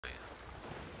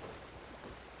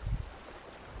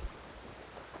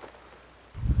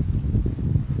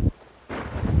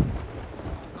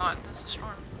god, that's a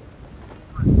storm.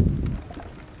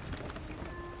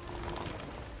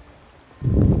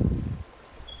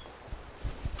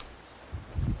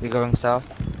 You going south?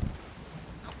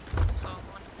 Nope. So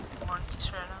going more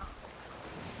east right now.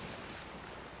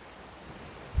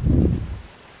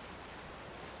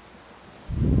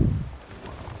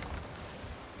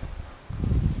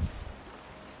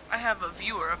 I have a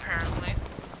viewer apparently.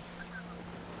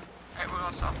 Alright, we're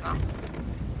going south now.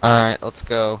 Alright, let's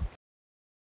go.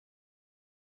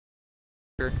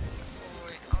 Oh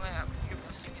wait, you're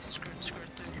gonna see me skirt through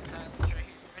these islands right here.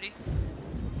 Ready?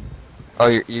 Oh,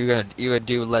 you would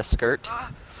do less skirt?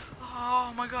 Ah!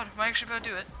 Oh my god, am I actually about to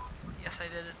do it? Yes, I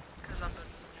did it. Because I'm better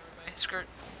than everybody. Skirt.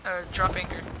 Drop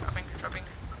anchor. Drop anchor. Drop anchor.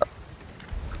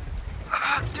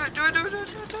 Ah! Do it.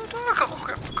 Come on,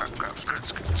 grab.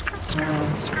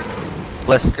 Skirt.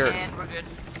 Less skirt. And we're good.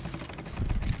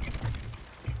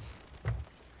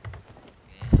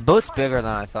 The boat's bigger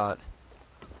than I thought.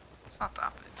 It's not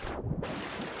that big.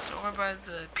 It's over by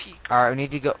the peak. Alright, we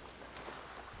need to go.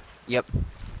 Yep,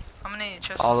 How many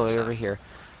chests all the does way this over have? here.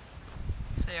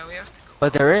 So yeah, we have to go.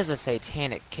 But there is a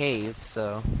satanic cave,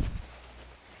 so.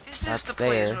 Is this that's the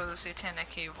place there. where the satanic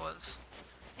cave was?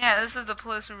 Yeah, this is the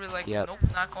place where we're like, Yep. nope,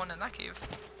 not going in that cave.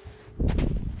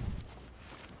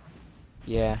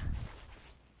 Yeah.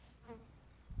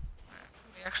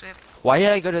 We actually have to go. Why did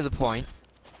I go to the point?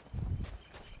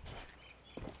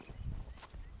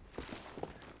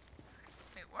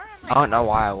 Wait, where am I don't know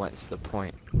why I went to the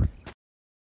point.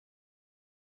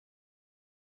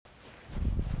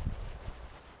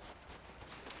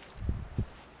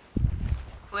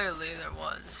 Clearly there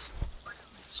was.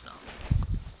 Just no.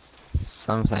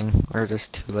 Something. We're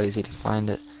just too lazy to find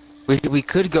it. We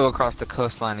could go across the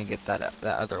coastline and get that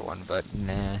other one, but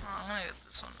nah. Oh, I'm gonna get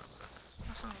this one real quick.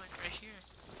 This one's like right here.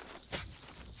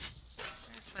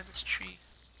 Right by this tree.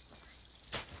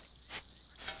 I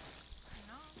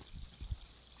know.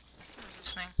 Where's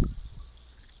this thing?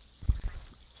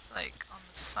 It's like on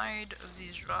the side of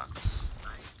these rocks.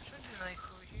 Should be like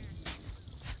over here.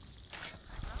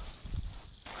 No?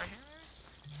 Right here?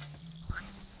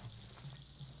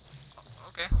 Oh,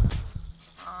 okay.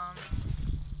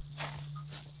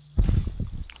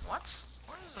 What?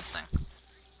 Where is this thing?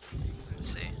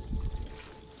 Let's see.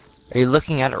 Are you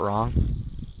looking at it wrong?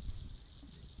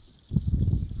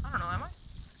 I don't know, am I?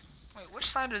 Wait, which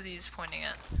side are these pointing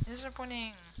at? These are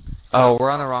pointing... Oh, we're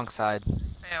on the wrong side. Oh,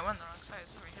 yeah, we're on the wrong side.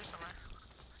 It's over here somewhere.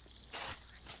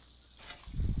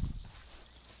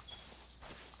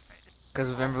 Because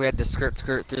remember we had to skirt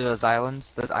through those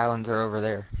islands? Those islands are over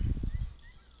there.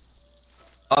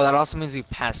 Oh, that also means we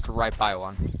passed right by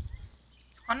one.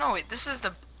 Oh no, wait, this is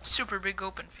the super big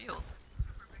open field.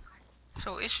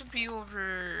 So it should be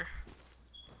over...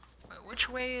 Wait, which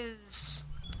way is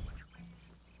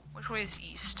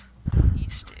east?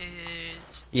 East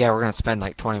is... Yeah, we're gonna spend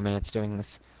like 20 minutes doing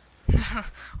this.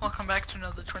 Welcome back to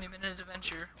another 20-minute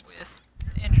adventure with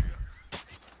Andrew.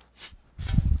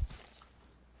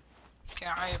 Okay,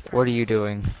 What are you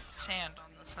doing? sand on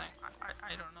this thing. I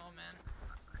don't know,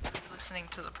 man. Listening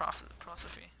to the prophecy.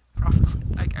 Never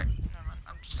mind,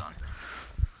 I'm just on.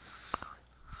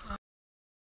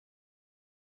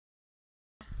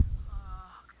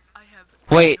 I have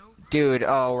Wait, no... dude.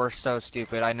 Oh, we're so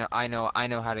stupid. I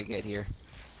know how to get here.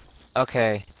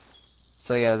 Okay.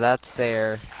 So yeah, that's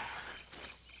there.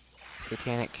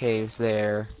 Satanic caves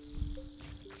there.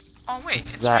 Oh wait,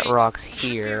 it's That right, rock's it should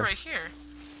be here. right here.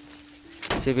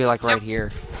 Should be like right Yep.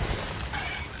 here.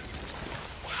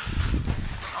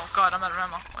 Oh god, I'm out of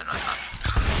ammo. Wait, no, I'm not.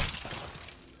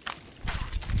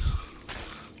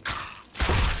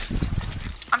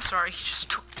 I'm sorry, he just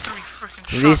took 3 freaking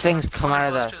shots. These things come right out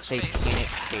of the close to his satanic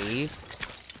face. cave.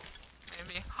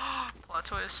 Maybe. Plot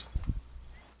twist.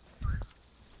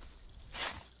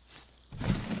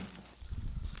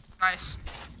 Nice.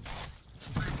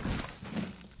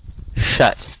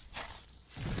 Shut.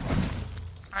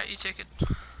 Alright, you take it.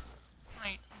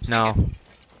 Alright, No. It.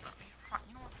 Fine,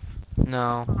 you know what?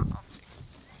 No. I'll take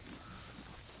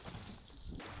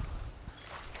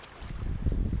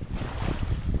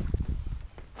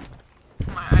it.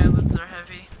 My eyelids are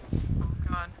heavy. Oh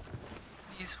god.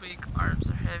 Knees weak, arms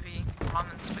are heavy.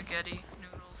 Ramen spaghetti,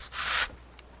 noodles.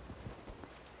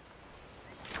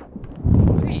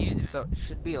 What are you doing? So it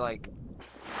should be like.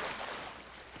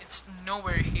 It's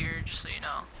nowhere here, just so you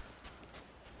know.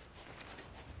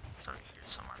 It's over here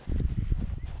somewhere.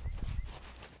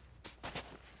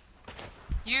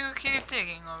 You keep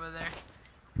digging over there.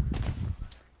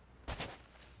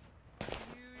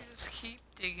 You just keep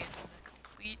digging in the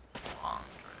complete wrong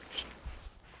direction.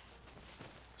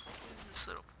 So what is this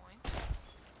little point?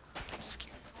 Just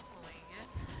keep following it.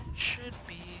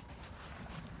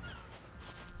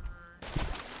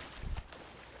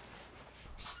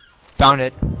 Found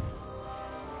it.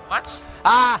 What?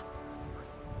 Ah!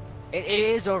 It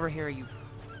is over here, you.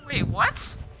 Wait,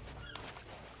 what?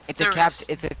 It's There a is.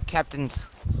 It's a captain's.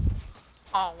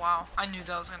 Oh wow, I knew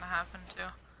that was gonna happen too.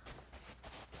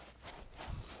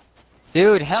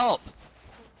 Dude, help!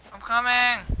 I'm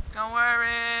coming! Don't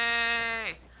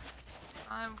worry!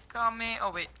 I'm coming!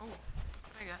 Oh wait, ooh,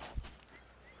 what did I get?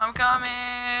 I'm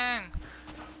coming!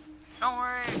 Don't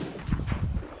worry!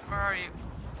 Where are you?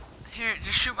 Here,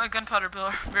 just shoot my gunpowder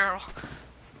barrel.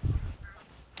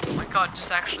 Oh my god,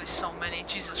 there's actually so many,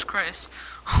 Jesus Christ.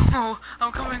 Oh,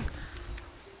 I'm coming!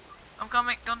 I'm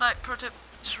coming, don't die, pro tip,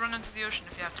 just run into the ocean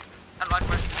if you have to. At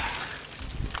Lockport.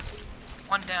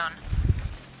 One down.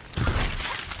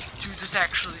 Dude, there's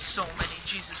actually so many.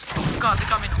 Jesus. Oh god, they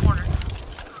got me in the corner.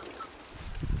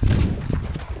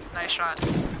 Nice shot.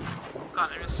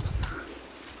 God, I missed.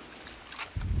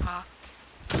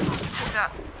 Take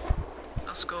that.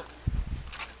 No scope.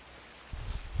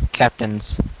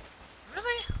 Captains.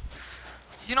 Really?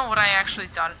 You know what I actually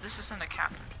thought? This isn't a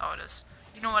captain's. Oh, it is.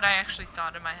 You know what I actually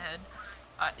thought in my head?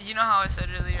 You know how I said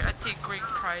earlier, I take great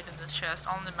pride in this chest.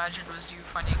 All I imagined was you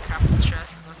finding a captain's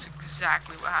chest, and that's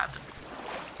exactly what happened.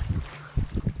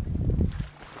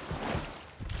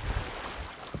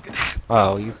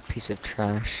 Oh, you piece of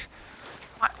trash.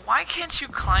 Why can't you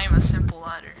climb a simple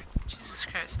ladder? Jesus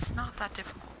Christ, it's not that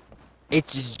difficult.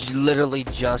 It's literally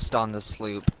just on the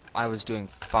sloop. I was doing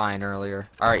fine earlier.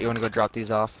 Alright, you wanna go drop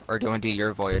these off? Or do you wanna do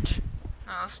your voyage?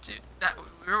 No, let's do that.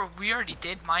 We already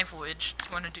did my voyage. Do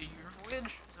you want to do your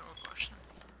voyage? Is that a question?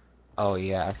 Oh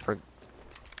yeah,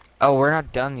 Oh, we're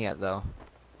not done yet though.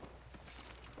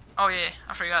 Oh yeah,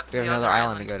 I forgot. We have the another other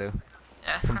island to go to.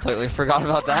 Yeah. Completely forgot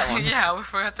about that one. Yeah, we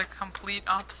forgot the complete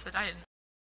opposite island.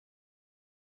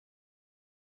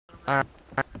 Alright.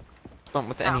 Went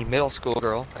with any middle school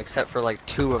girl, except for like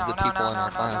two of the people in our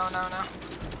class. No.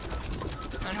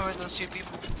 And who are those two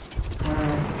people?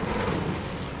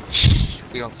 Shh,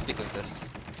 we don't speak of this.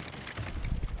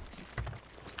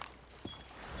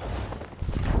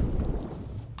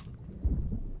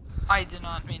 I did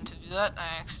not mean to do that.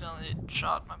 I accidentally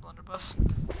shot my blunderbuss.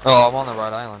 Oh, I'm on the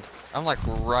right island. I'm like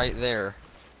right there.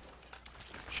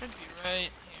 Should be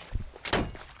right here.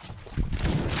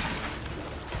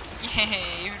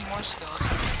 Yay, even more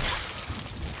skeletons.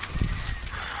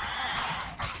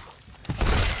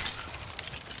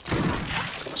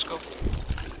 Let's go.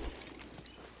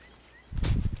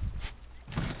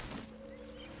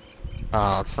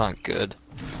 Oh, it's not good.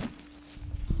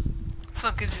 So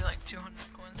it gives you like 200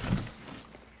 coins.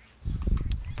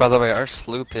 By the way, our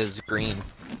sloop is green.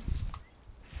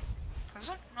 Is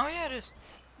it? Oh yeah, it is.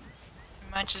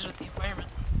 It matches with the environment.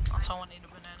 Also, I want to eat a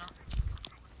banana.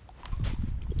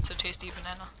 It's a tasty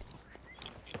banana.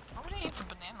 Why would I eat a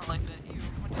banana like that? You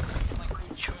like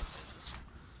weird chewing noises.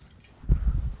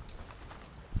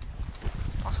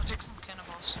 Also, take some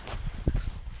cannibals.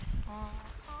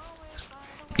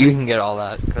 You can get all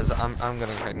that, because I'm gonna go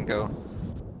ahead and go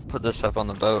put this up on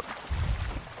the boat.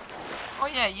 Oh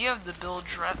yeah, you have the Bill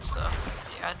Dret stuff,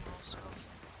 the Admiral stuff.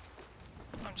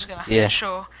 I'm just gonna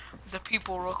show the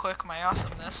people real quick my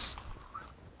awesomeness.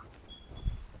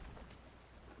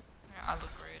 Yeah, I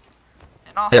look great.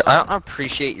 And also, Yeah, I don't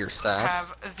appreciate your sass. I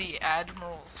have the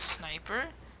Admiral Sniper.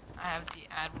 I have the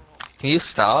Admiral. Can you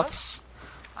stop? Plus,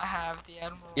 I have the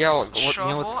Admiral you Shovel,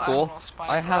 know what's cool? Admiral Spyglass,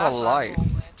 I have a life.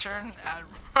 Admiral Lantern,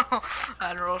 Admiral,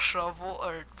 Admiral Shovel,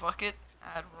 or Bucket,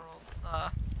 Admiral,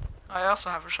 I also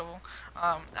have a shovel,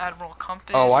 Admiral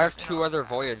Compass. Oh, I have two other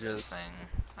voyages.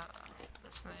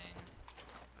 This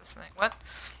thing, what?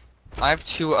 I have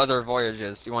two other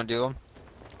voyages. You wanna do them?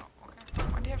 Oh, okay.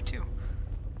 Why do you have two?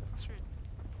 That's weird.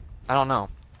 I don't know.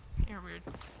 You're weird.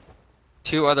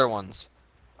 Two other ones.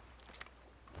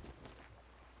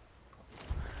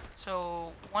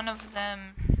 So, one of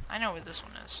them, I know where this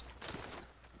one is.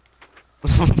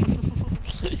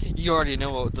 You already know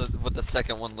what the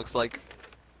second one looks like.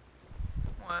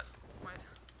 What? Wait.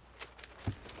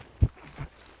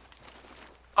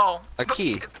 Oh. A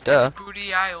key. It's Duh.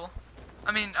 Booty Isle.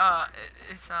 I mean,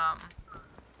 it's,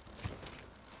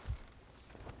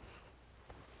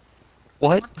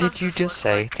 What does did you this just look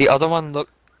say? like? The other one look.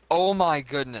 Oh my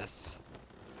goodness.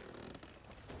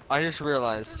 I just What does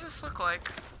realized this look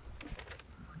like?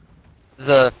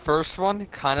 the first one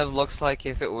kind of looks like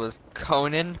if it was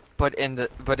Conan, but in the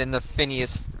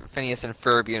Phineas and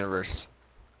Ferb universe.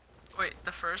 Wait,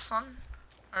 the first one?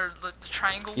 Or the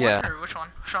triangle Yeah. one? Or which one?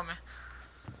 Show me.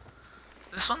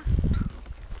 This one?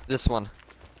 This one.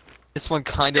 This one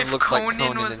kind of If looks like Conan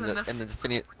Conan was in the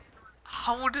Phineas.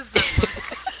 How does that look?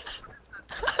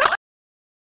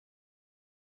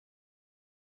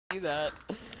 See that?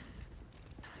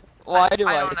 Why do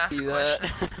I I don't see ask that?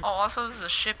 questions. Oh, also there's a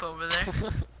ship over there.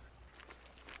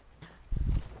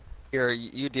 Here,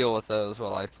 you deal with those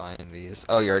while I find these.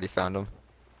 Oh, you already found them.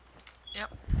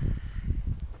 Yep.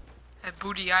 At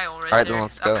Booty Isle right Alright, then there.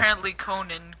 let's go. Apparently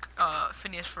Conan,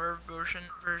 Phineas Ferb version.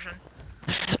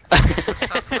 So,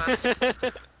 southwest.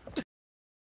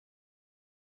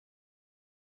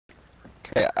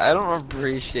 Okay, I don't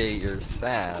appreciate your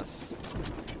sass.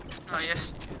 Oh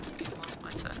yes, you love my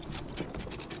sets.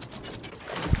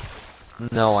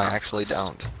 No, I actually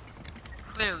don't.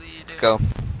 Clearly you do. Let's go.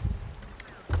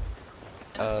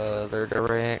 Other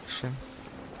direction.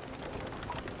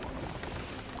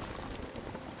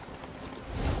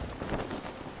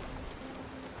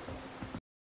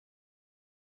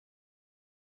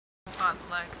 God,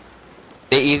 lag.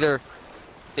 They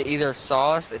either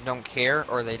saw us and don't care,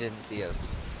 or they didn't see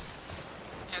us.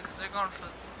 Yeah, because they're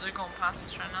going past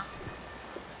us right now.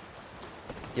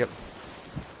 Yep.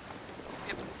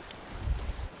 Yep.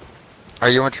 Are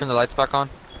you want to turn the lights back on?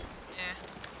 Yeah,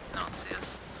 they don't see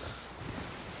us.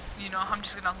 You know, I'm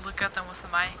just gonna look at them with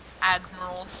my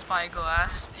Admiral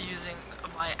spyglass using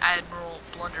my Admiral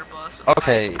blunderbuss. With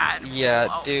Okay, my Admiral yeah,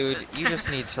 outfit. dude, you just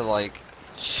need to, like,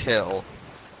 chill.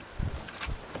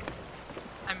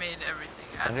 I made everything.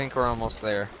 I think we're almost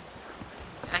there.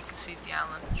 I can see the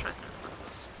island. It's right there in front of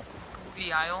us.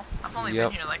 Booty Isle. I've only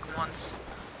Yep. been here like once.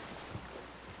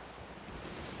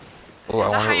 Oh, Is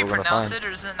I that how wonder you what we're gonna pronounce find. it,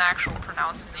 or is it an actual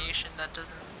pronunciation that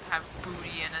doesn't have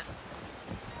booty in it?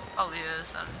 Probably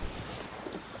is.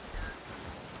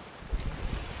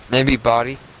 Maybe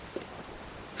body?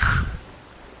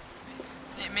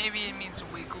 Maybe it means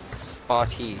wiggles.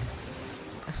 Body.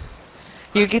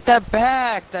 You get that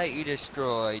back that you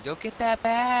destroyed. You'll get that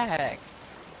back.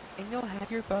 And you'll have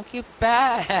your bucket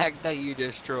back that you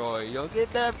destroyed. You'll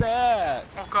get that back.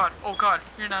 Oh god,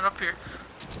 you're not up here.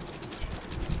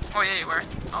 Oh yeah, you were.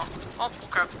 Oh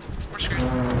crap, we're screwed.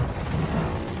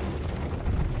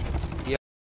 Yep.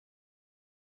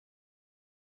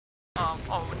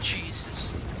 Oh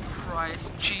Jesus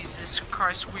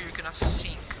Christ, we're gonna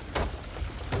sink.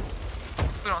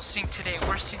 If we don't sink today,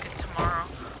 we're sinking tomorrow.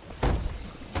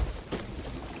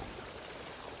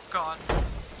 God.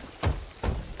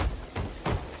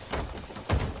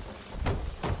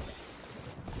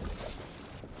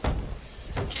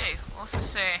 Okay, let's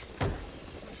just say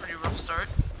it's a pretty rough start.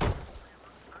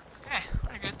 Okay,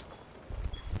 pretty good.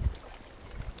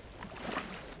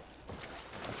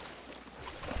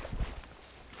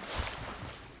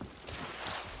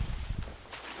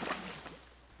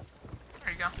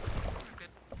 There you go. Pretty good.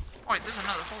 Oh wait, there's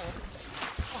another hole.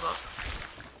 Hold up.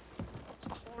 There's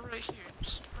a hole right here.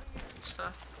 Just bring in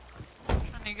stuff.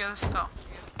 Trying to get us out.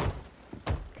 Trying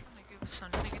to give us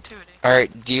some negativity.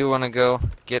 Alright, do you want to go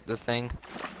get the thing?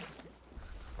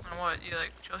 And what, you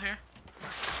like chill here?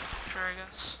 Sure, I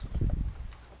guess.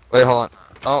 Wait, hold on.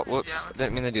 Oh, whoops. Yeah,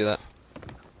 Didn't mean to do that.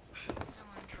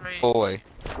 Dylan Drake. Boy.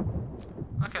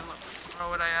 Okay, look.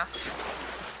 What would I ask?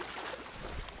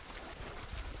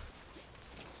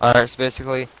 Alright, so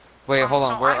basically... Wait, hold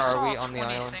So on. Where I saw are we on the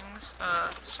 20 island? things.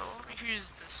 So over here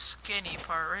is the skinny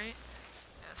part, right?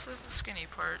 Yeah, this is the skinny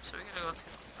part, so we gotta go to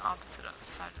the opposite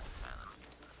side of this island.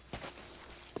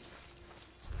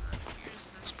 So here's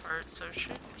this part, so it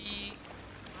should be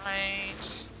right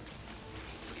here.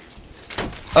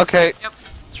 Okay. Yep,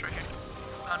 it's right here.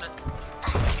 Found it.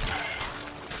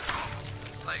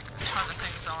 There's like a ton of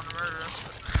things that want to murder us,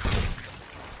 but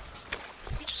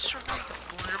he just survived the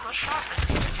blunderbuss shot at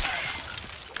me.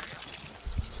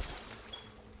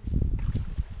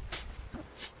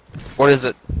 What is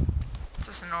it? It's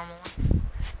just a normal one.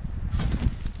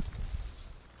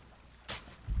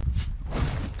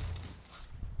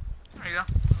 There you go.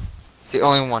 It's the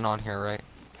only one on here, right?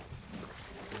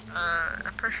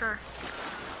 I'm pretty sure.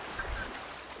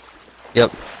 Yep.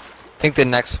 I think the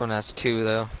next one has 2,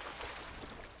 though.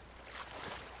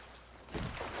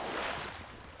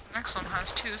 Next one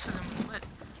has 2. This is gonna be lit.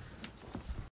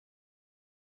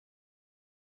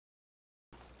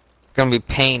 It's gonna be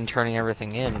pain turning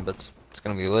everything in, but it's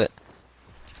gonna be lit.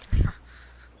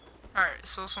 Alright,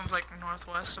 so this one's like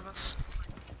northwest of us.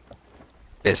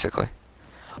 Basically.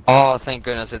 Oh, thank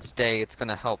goodness it's day. It's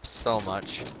gonna help so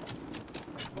much.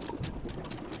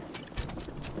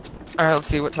 Alright, let's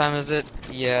see. What time is it?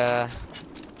 Yeah.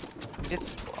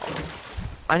 It's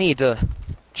 12. I need to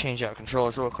change out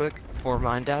controllers real quick before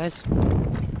mine dies.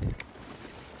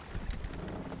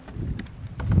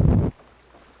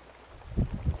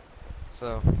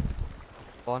 So,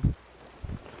 hold on.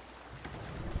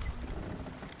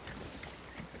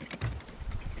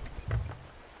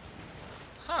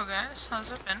 So guys,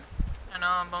 how's it been? I know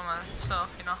I'm by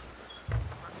myself, you know.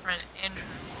 My friend Andrew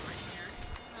over here.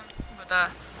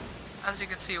 But as you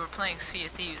can see, we're playing Sea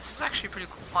of Thieves. It's actually a pretty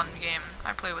cool, fun game.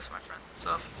 I play with my friends and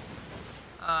stuff.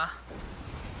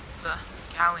 It's a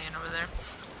galleon over there.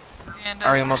 And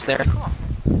are we almost there? cool.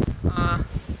 I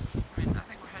mean, I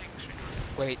think we're heading straight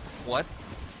north. Wait, what?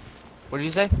 What did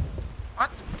you say? What?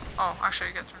 Oh, actually,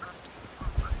 you got turned left.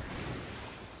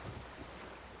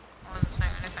 I wasn't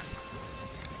saying anything.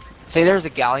 Say there's a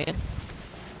galleon?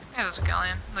 Yeah, there's a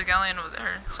galleon. The galleon over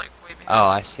there, it's like way behind. Oh,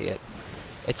 I see it.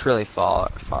 It's really far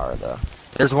though.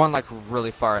 There's one like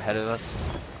really far ahead of us.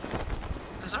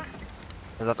 Is there?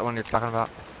 Is that the one you're talking about?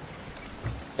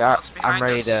 Yeah, What's behind I'm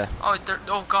ready us? to.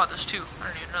 Oh god, there's two. I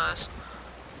didn't even realize.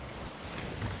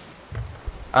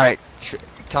 Alright,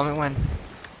 tell me when.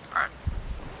 Alright.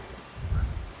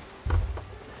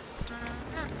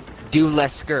 Do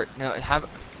less skirt. No, how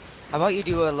about you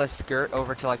do a less skirt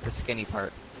over to like the skinny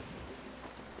part?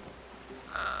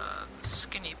 The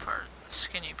skinny part. The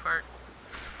skinny part.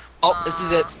 Oh, this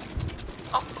is it.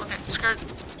 Oh, okay. Skirt.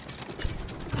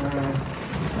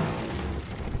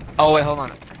 Oh wait, hold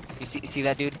on. You see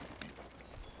that dude?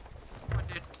 What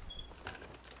dude? You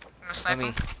gonna snipe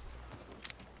him?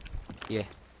 Yeah.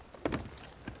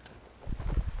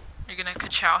 You're gonna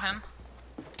ka-chow him?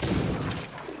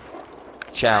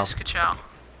 Ciao. Nice ka-chow.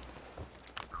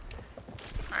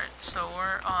 Alright, so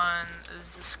we're on the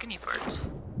skinny part.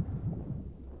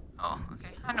 Oh, okay.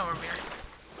 I know where we are.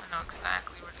 I know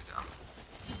exactly where to go.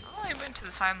 I've only been to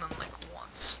this island like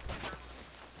once.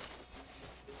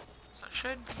 So it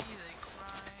should be like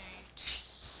right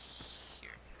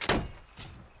here.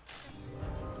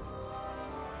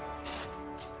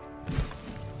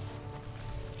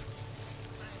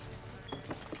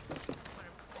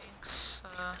 Wooden planks,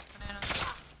 bananas.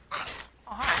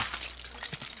 Oh, hi.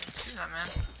 I didn't see that, man.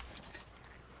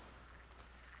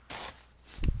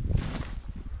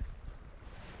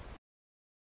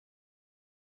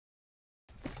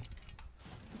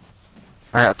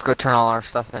 Alright, let's go turn all our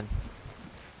stuff in.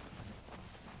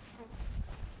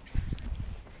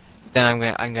 Then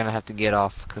I'm gonna have to get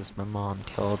off because my mom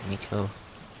told me to. Alright.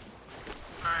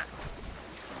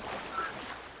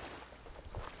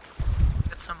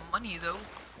 Get some money though.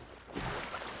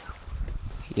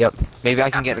 Yep. Maybe I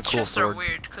can get a Captain's cool chests are sword.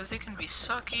 weird because they can be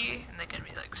sucky and they can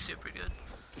be like super good.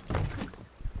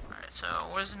 Alright, so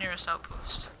where's the nearest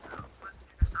outpost?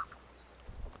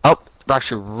 Oh, we're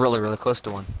actually really close to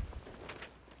one.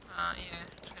 Yeah,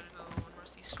 just gotta go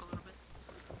northeast a little bit.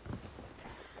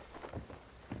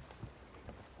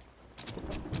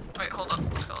 Wait, hold up,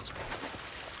 skeleton.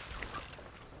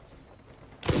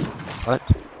 What?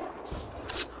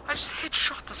 I just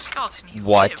headshot the skeleton, he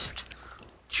What? lived.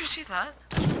 Did you see that?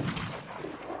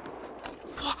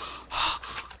 What?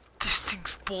 This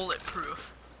thing's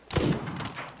bulletproof.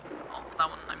 Oh, that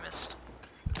one I missed.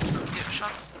 Get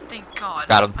shot. Thank God.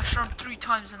 Got him. I shot him 3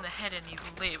 times in the head and he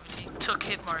lived. He took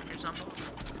hit markers on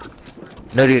both.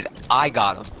 No, dude, I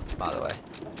got him. By the way.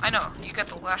 I know, you got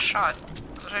the last shot.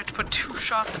 I had to put 2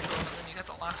 shots into him and then you got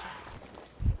the last one.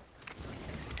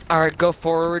 Alright, go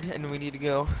forward, and we need to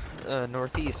go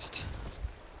northeast.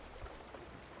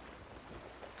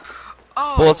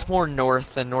 Oh! Well, it's more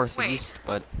north than northeast,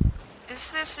 but...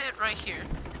 Is this it right here?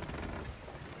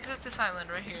 Is it this island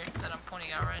right here that I'm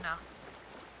pointing out right now?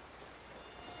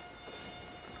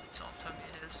 Don't tell me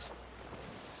it is.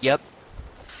 Yep.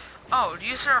 Oh, do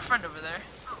you see our friend over there?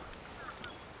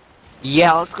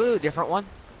 Yeah, let's go to a different one.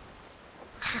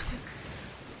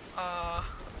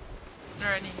 Is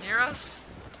there any near us?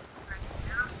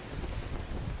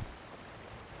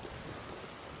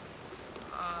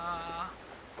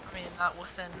 I mean, not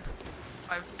within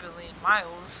 5 billion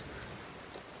miles.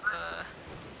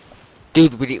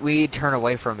 Dude, we turn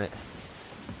away from it.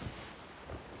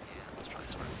 Yeah, that's probably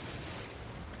smart.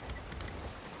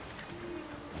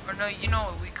 Or no, you know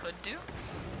what we could do?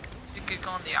 We could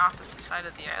go on the opposite side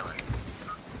of the island.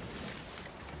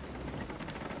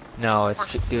 No,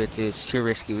 dude, it's too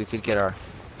risky. We could get our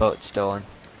boat stolen.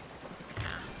 Yeah.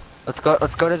 Let's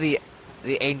go to the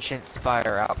ancient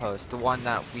spire outpost, the one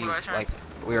that we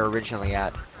were originally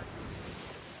at.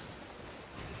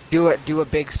 Do a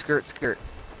big skirt.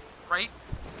 Right?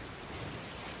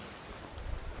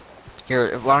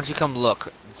 Here, why don't you come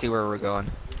look and see where we're going?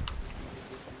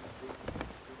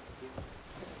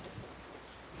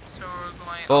 So we're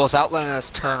going. Well, without letting us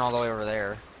turn all the way over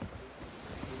there.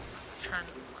 Turn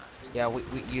left. Yeah,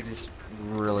 you just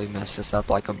really messed us up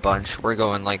like a bunch. We're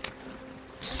going like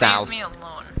south. Leave me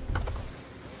alone.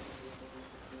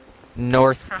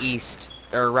 Northeast,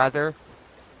 or rather,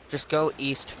 just go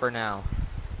east for now.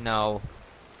 No,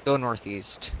 go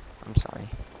northeast. I'm sorry.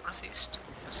 Northeast.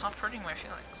 Stop hurting my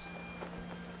feelings.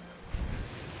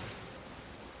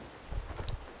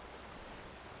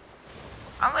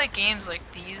 I like games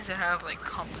like these that have like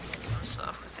compasses and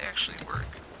stuff because they actually work.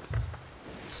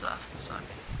 And stuff. So,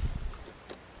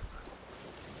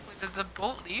 wait, did the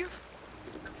boat leave?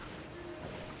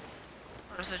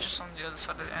 Or is it just on the other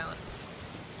side of the island?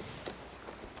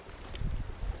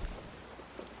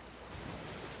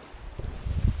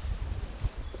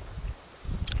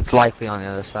 It's likely on the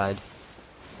other side.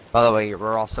 By the way,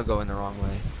 we're also going the wrong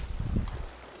way.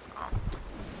 Oh.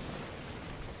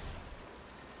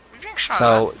 We're being shot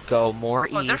So at. go more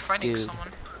east, Oh, they're fighting dude. someone.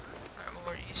 Alright,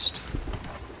 more east.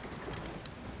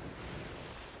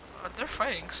 Oh, they're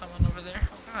fighting someone over there.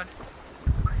 Oh god.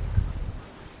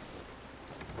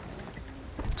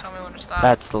 Tell me when to stop.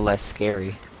 That's less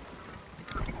scary.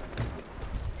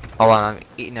 Hold on, I'm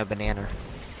eating a banana.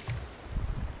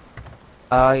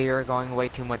 Oh, you're going way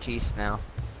too much east now.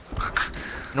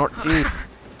 Dude,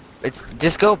 it's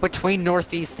just go between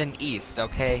northeast and east,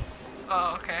 okay?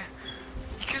 Oh, okay.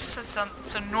 You could have said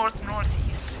so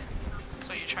northeast. That's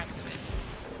what you're trying to say.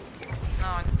 No,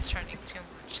 I'm trying to do too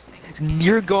much things.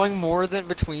 You're going more than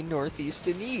between northeast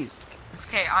and east.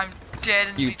 Okay, I'm dead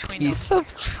in You between piece them.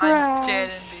 of trash. I'm dead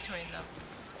in between them.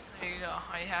 There you go.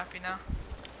 Are you happy now?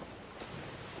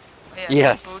 Oh, yeah,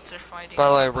 Yes. the boats are fighting. By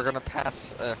the way, somebody. we're gonna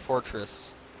pass a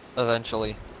fortress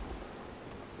eventually.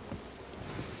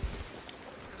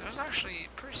 There's actually a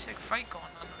pretty sick fight going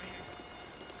on over here.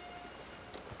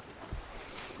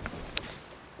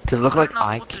 Does it look like I don't know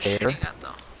I what they're care? shooting at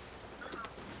though.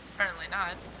 Apparently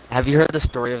not. Have you heard the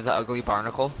story of the ugly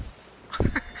barnacle?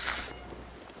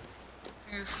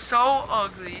 He was so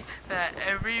ugly that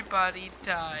everybody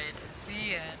died.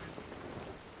 The end.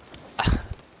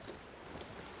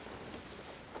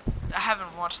 I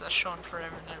haven't watched that show in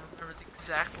forever and I remember the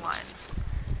exact lines.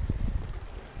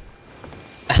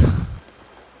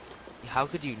 How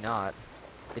could you not?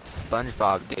 It's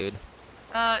SpongeBob, dude.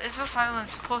 Is this island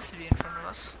supposed to be in front of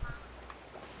us?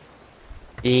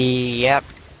 Yep.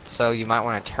 So you might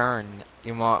want to turn.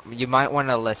 You might want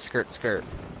to skirt.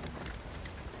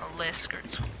 A less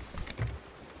skirts.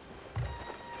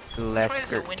 Less Which way is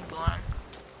the skirt. wind blowing?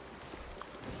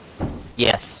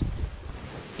 Yes.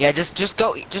 Yeah, just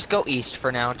go east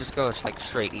for now. Just go like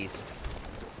straight east.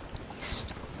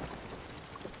 East.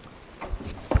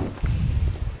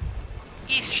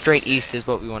 East. Straight east is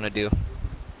what we want to do.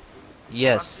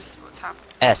 Yes. This is what's happening.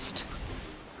 Est.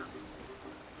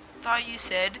 Thought you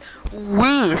said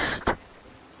west.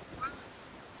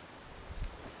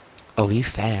 Oh, you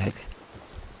fag.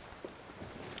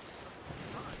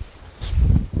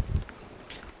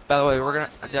 By the way, we're gonna.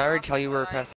 Did I already tell you we're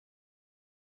past?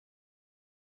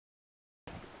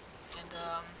 And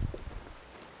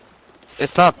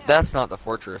It's not. yeah. That's not the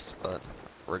fortress, but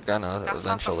we're gonna That's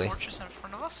eventually. not the fortress in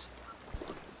front of us.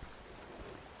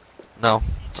 No. You're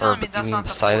Or telling me you that's mean not the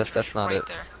beside us? fortress That's not right it.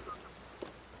 there.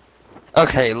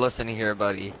 Okay, listen here,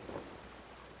 buddy.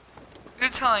 You're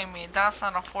telling me that's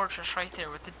not a fortress right there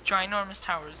with the ginormous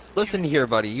towers. Listen here,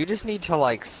 buddy. You just need to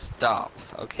like stop,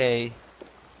 okay?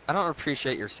 I don't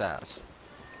appreciate your sass.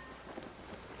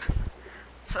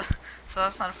 So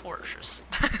that's not a fortress.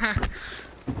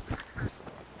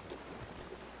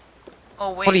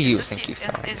 Oh wait, What do you is think you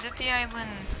found? is it the island?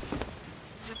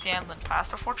 Is it the island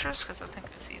past the fortress? Because I think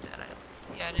I see that island.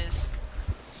 Yeah, it is.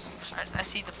 I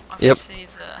see the. Yep. See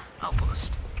the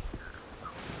outpost.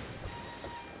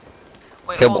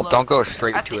 Wait, Okay, hold well, up. don't go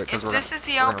straight At to the- it because if this is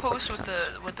the we're gonna outpost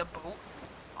put with the boat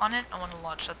on it, I want to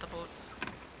launch at the boat.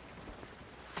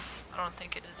 I don't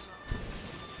think it is.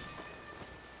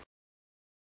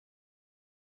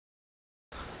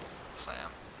 Yes, I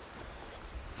am.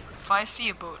 If I see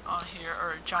a boat on here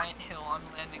or a giant hill, I'm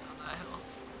landing on that hill.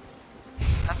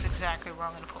 That's exactly where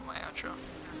I'm gonna put my outro.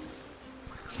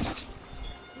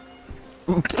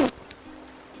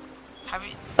 Have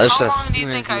you? That's How as long do you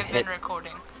soon think as you I've hit- been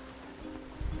recording?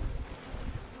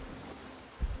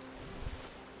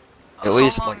 At How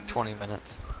least long like does 20 it-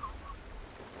 minutes.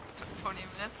 20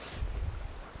 minutes.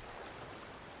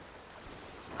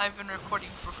 I've been recording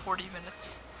for 40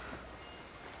 minutes.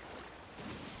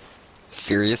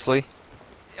 Seriously?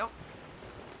 Yep.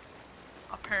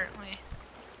 Apparently.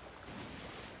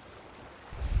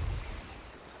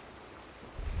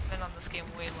 Been on this game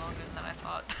way longer than I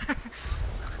thought.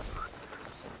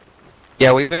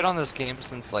 Yeah, we've been on this game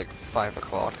since like 5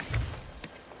 o'clock.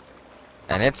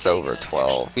 And it's over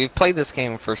 12. We've played this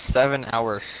game for 7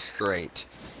 hours straight.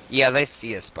 Yeah, they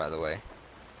see us, by the way.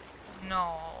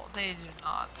 No, they do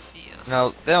not see us.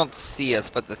 No, they don't see us,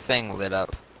 but the thing lit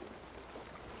up.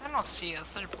 They don't see us,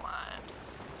 they're blind.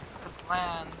 They're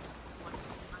blind.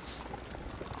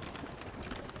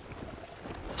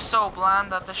 So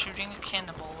blind that they're shooting a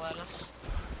cannonball at us.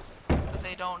 That's because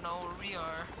they don't know where we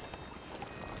are.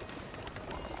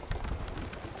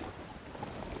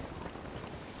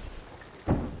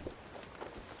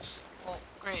 Well,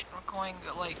 great. We're going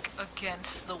like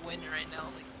against the wind right now,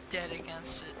 like dead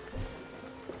against it.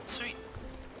 Sweet.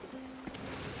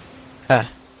 Huh.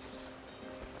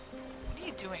 What are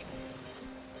you doing?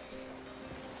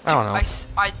 I don't know. I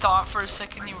thought for a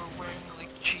second you were wearing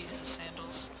like Jesus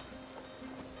sandals.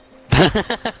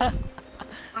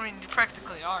 I mean, you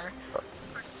practically are.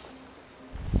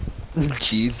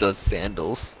 Jesus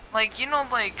sandals. Like, you know,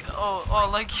 like,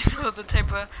 like, you know, the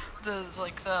type of, the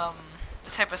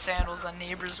type of sandals that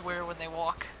neighbors wear when they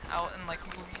walk out in, like,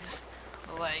 movies.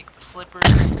 Like, the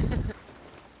slippers.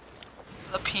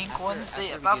 The pink ones.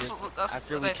 That's what I thought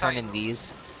you were.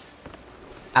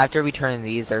 After we turn in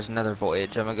these, there's another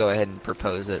voyage. I'm gonna go ahead and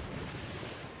propose it.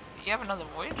 You have another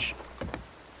voyage?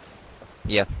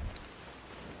 Yeah.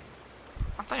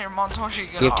 I thought your mom told you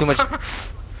to get We have off. too much.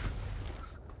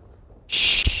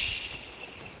 Shh.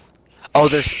 Oh,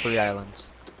 there's 3 islands.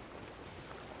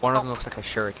 One of them looks like a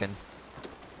shuriken.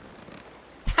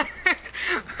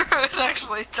 It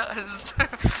actually does.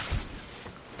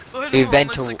 We've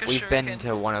actually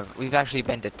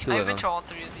been to 2 I've of been them. to all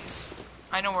 3 of these.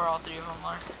 I know where all 3 of them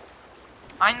are.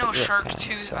 I know Shark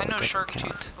Tooth. I know Shark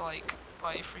Tooth like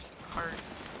by freaking heart.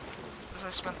 Because I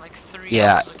spent like 3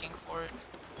 hours looking for it.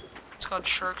 It's called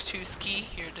Shark Tooth Key.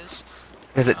 Here it is.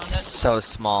 Because it's so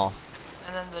small.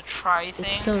 And then the Try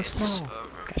thing It's so is small.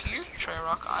 over here. Try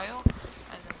Rock Isle.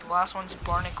 And then the last one's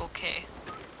Barnacle Cay.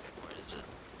 Where is it?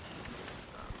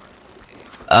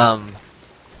 Barnacle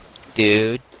Cay.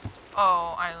 Dude.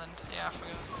 Oh, island. Yeah, I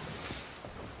forgot.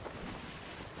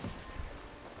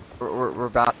 We're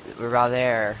about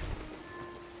there.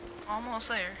 Almost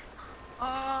there.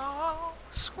 Oh,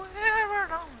 square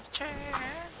it on the chair.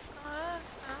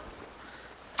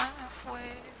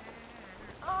 Halfway.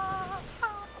 Oh.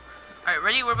 Alright,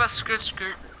 ready? We're about to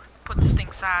skirt. Put this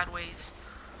thing sideways.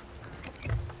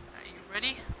 Are you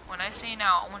ready? When I say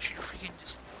now, I want you to freaking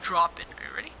just drop it. Are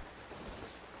you ready?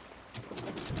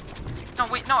 No,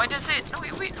 wait, no, I didn't say it. No,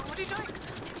 wait, what are you doing?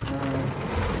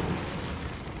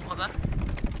 Hold on.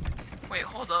 Wait,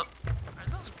 hold up. Are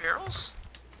those barrels?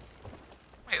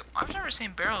 Wait, I've never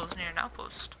seen barrels near an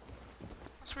outpost.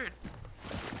 That's weird.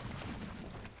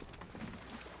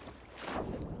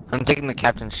 I'm taking the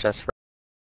captain's chest for.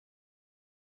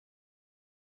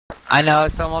 I know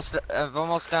I'm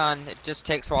almost done. It just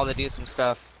takes a while to do some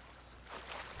stuff.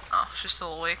 Oh, she's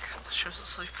still awake. I thought she was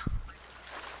asleep.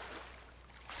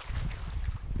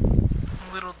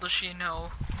 Little does she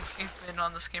know, we've been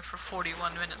on this game for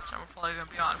 41 minutes and we're probably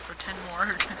gonna be on for 10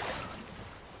 more.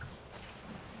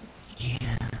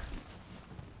 Yeah. I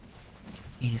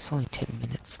mean, it's only 10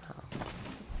 minutes though.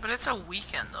 But it's a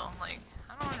weekend though, like,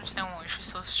 I don't understand why she's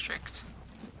so strict.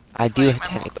 I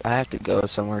have to go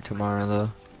somewhere tomorrow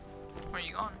though. Where are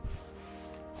you going?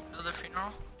 Another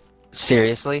funeral?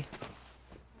 Seriously?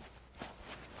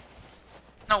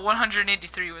 No,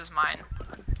 183 was mine.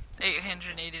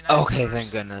 889. Okay,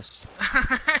 thank goodness.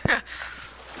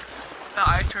 No,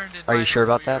 I turned in. Are you sure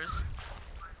about that?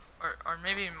 Or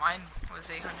maybe mine was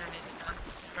 889. I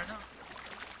don't know.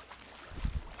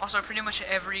 Also, pretty much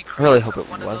every crate, I really hope it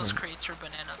one wasn't. of those crates are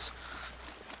bananas.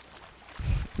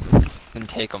 Then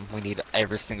take them. We need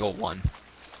every single one.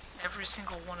 Every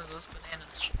single one of those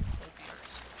bananas will be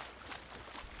ours.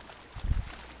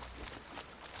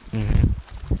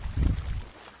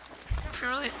 If you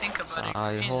really think about it,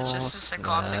 I mean, it's just a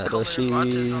psychotic color of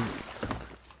autism.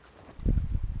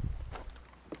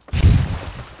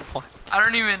 What? I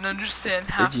don't even understand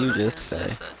half Did you of it. just say?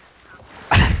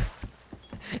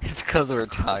 It's because we're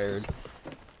tired.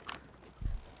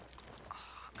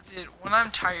 Dude, when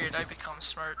I'm tired, I become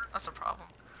smart. That's a problem.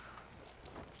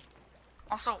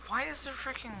 Also, why is there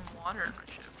freaking water in my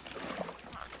ship? Oh,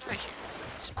 get out of here.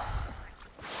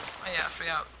 Oh yeah, I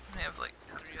forgot. We have like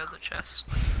 3 other chests.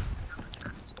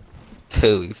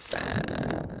 Too fast.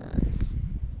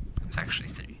 It's actually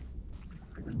 3.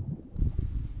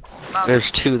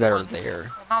 There's 2 that are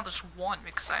there. Well, now there's 1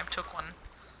 because I took one.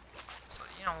 So,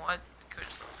 you know what? Go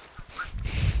yourself.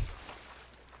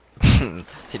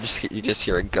 you just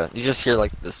hear a gun. You just hear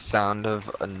like the sound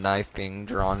of a knife being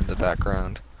drawn in the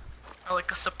background. Or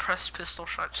like a suppressed pistol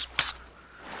shot. Just psst.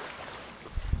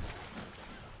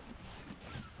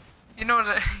 You know what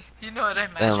I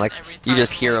imagine And like every time. you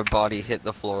just hear like, a body hit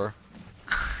the floor.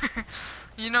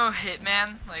 You know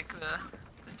Hitman, like the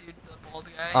dude, the bald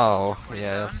guy. Oh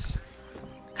 47? yes.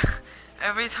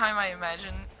 Every time I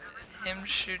imagine him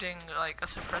shooting like a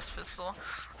suppressed pistol,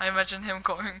 I imagine him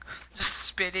just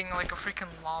spitting like a freaking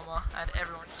llama at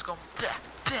everyone, just going bleh,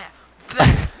 bleh,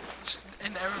 bleh.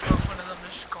 And every one of them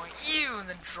is just going ew and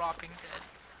then dropping dead.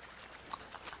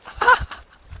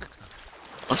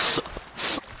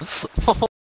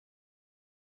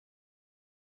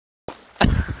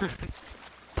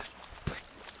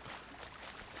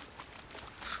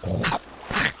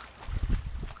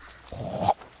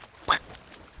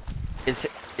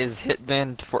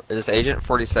 Is Agent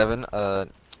 47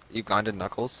 Ugandan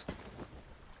Knuckles?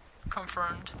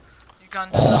 Confirmed.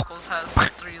 Uganda Knuckles has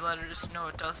 3 letters. No,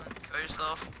 it doesn't. Kill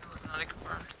yourself. Not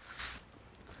confirmed.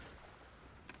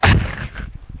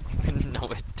 No,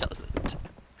 it doesn't.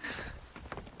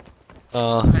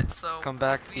 Alright, so Come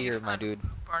back here, my dude.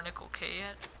 Barnacle K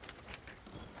yet?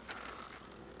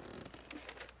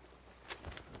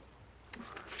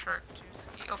 Shark Tooth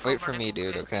Key. Oh, Wait for me,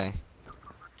 Barnacle dude. K. Okay.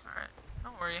 Alright,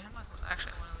 don't worry. I'm not gonna,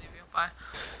 actually, I'm gonna leave you. Bye.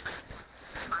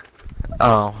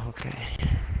 Oh, okay.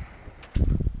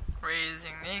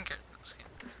 Raising the anchor.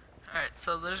 Alright,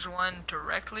 so there's one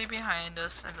directly behind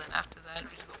us, and then after that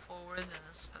we just go forward, and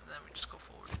then we just go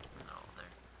forward, and they're all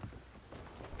there.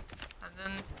 And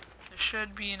then there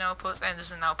should be an outpost, and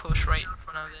there's an outpost right in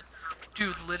front of it.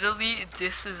 Dude, literally,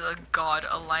 this is a god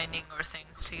aligning our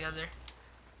things together.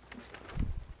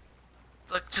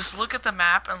 Like, just look at the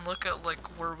map and look at, like,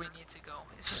 where we need to go.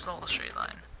 It's just all a straight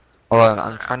line. Hold on,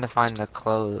 I'm trying to find the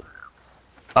clothes.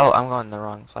 Oh, I'm going the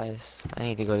wrong place. I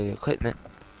need to go to the equipment.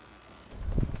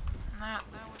 That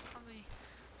would probably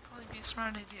be a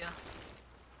smart idea.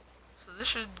 So this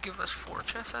should give us 4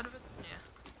 chests out of it? Yeah.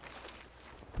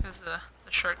 Because the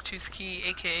shark tooth key,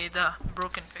 aka the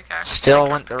broken pickaxe. Still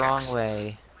went the wrong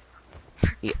way.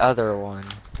 The other one.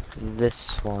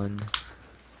 This one.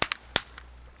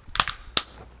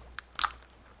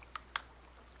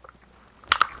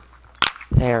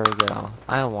 There we go.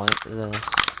 I want this.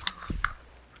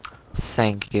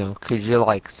 Thank you. Could you,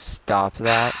 like, stop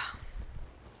that?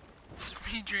 It's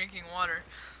me drinking water.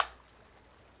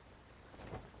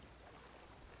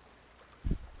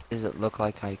 Does it look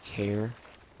like I care?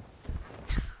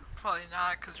 Probably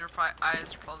not, because your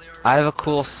eyes are probably already I have a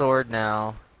cool closed. sword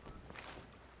now.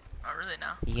 Oh, really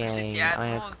now? Yay, yeah,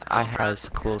 I have this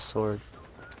cool sword.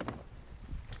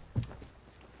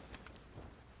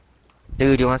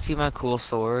 Dude, you wanna see my cool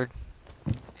sword?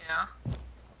 Yeah.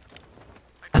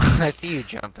 I see you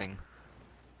jumping.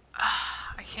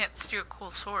 I can't see a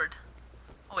cool sword.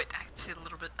 Oh wait, I can see it a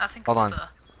little bit. I think Hold it's on.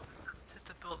 is it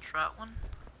the build drought one?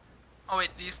 Oh wait,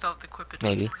 do you still have to equip it?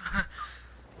 Maybe.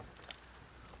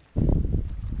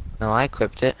 No, I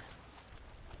equipped it.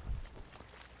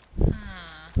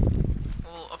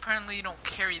 Well, apparently you don't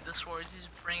carry the swords, you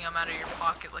just bring them out of your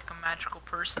pocket like a magical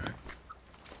person.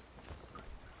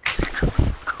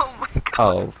 Oh my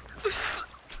god. Oh.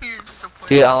 You're disappointed.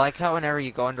 Dude, I like how whenever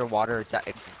you go underwater,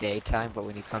 it's daytime, but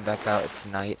when you come back out, it's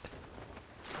night.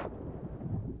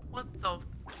 What the?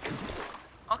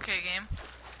 Okay, game.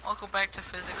 I'll go back to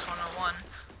physics 101.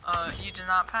 You did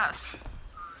not pass.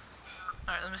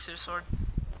 Alright, let me see your sword.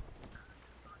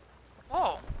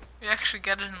 Whoa, you actually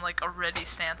get it in like a ready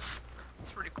stance.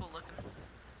 It's pretty cool looking.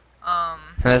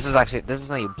 This is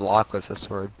how you block with the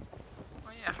sword. Oh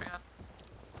yeah, I forgot.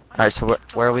 Alright, so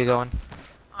where are we going?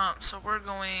 So we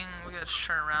gotta just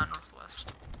turn around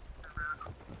northwest.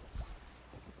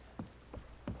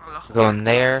 We're going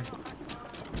there,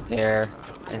 there,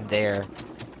 and there.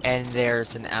 And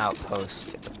there's an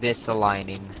outpost. This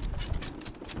aligning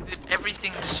Dude,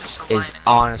 everything is just aligning. is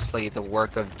honestly the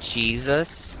work of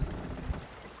Jesus.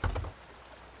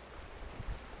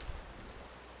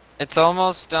 It's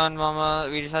almost done, Mama.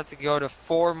 We just have to go to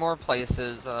 4 more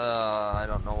places. I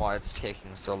don't know why it's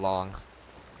taking so long.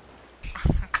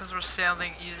 Because we're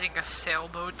using a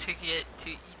sailboat to get to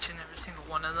each and every single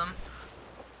one of them.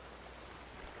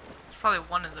 It's probably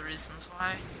one of the reasons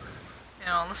why. You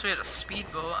know, unless we had a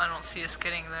speedboat, I don't see us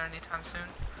getting there anytime soon.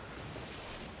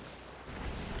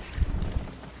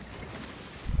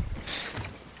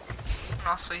 And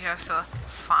also, you have to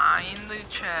find the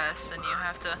chest, and you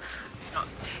have to, you know,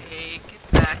 take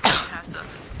it back, and you have to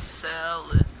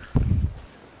sell it.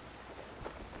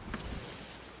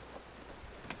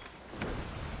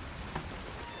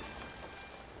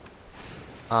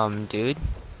 Dude?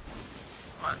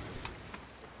 What?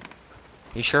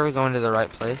 You sure we're going to the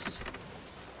right place?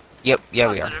 Yep,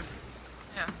 yeah we are. Positive.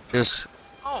 Yeah. Just,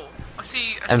 Oh, I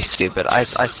see. I'm stupid. I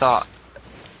saw.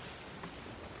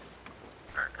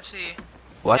 I see.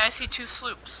 What? Yeah, I see 2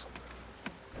 sloops.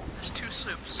 There's 2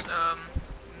 sloops.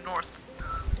 North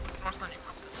on your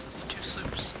compass. It's 2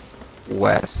 sloops.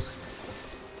 West.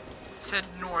 It said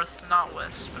north, not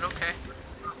west, but okay.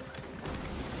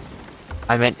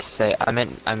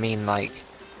 I mean like,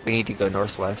 we need to go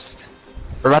northwest.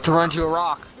 We're about to run into a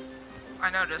rock. I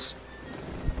noticed.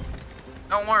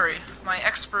 Don't worry, my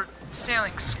expert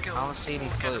sailing skills I don't see any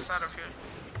will get us slopes. out of here.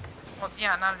 Well,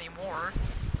 yeah, not anymore.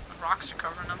 The rocks are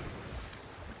covering them.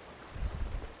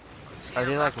 Let's see Are if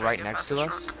they like after I right get next past to this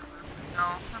us? rock. No,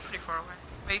 they're pretty far away.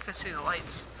 But you can see the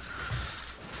lights.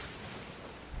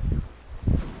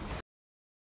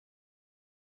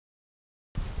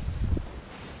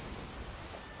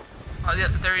 Oh, yeah,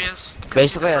 there he is. You can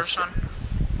see the first one.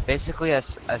 Basically,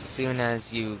 as soon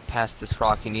as you pass this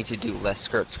rock, you need to do less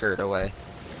skirt away.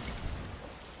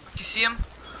 Do you see him?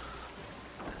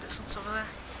 In the distance over there?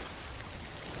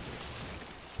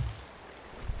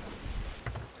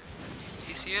 Do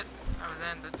you see it? Over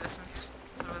there in the distance?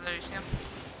 Is it over there? You see him?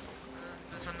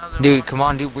 There's another Dude, one. come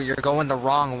on, dude. You're going the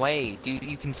wrong way. Dude,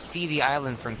 you can see the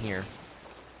island from here.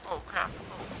 Oh crap.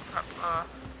 Oh crap.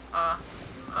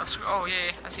 Oh yeah,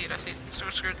 yeah, I see it,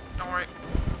 Skirt, don't worry.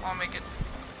 I'll make it.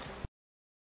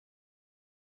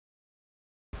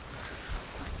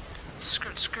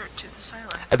 Skirt to this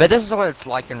island. I bet this is what it's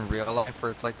like in real life,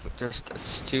 where it's like just a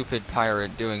stupid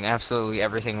pirate doing absolutely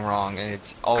everything wrong, and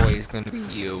it's always going to be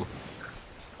you.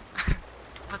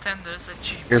 But then there's a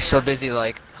GPS. You're so busy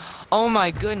like, oh my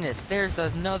goodness, there's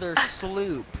another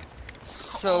sloop.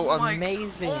 So oh my,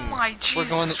 amazing. Oh my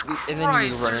Jesus Christ, and then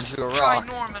you run into a rock.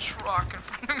 ginormous rock in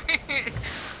front of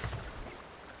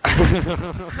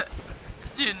me.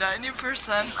 Dude,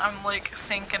 90% I'm like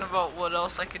thinking about what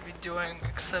else I could be doing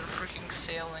instead of freaking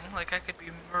sailing. Like I could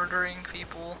be murdering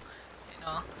people, you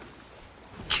know,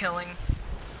 killing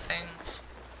things.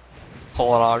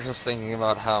 Hold on, I was just thinking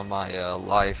about how my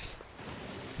life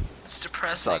It's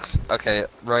depressing. sucks. Okay,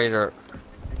 right,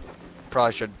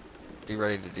 probably should be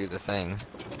ready to do the thing.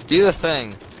 Do the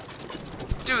thing!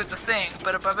 Do the thing.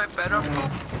 Better.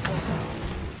 Boom.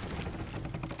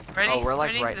 Ready? Oh, we're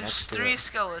like Ready? right There's next to 3 it.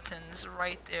 skeletons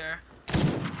right there.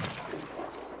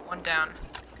 1 down.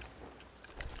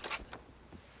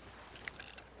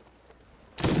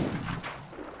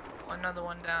 Another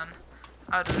one down.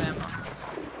 Out of ammo.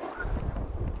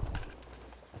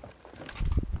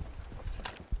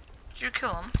 Did you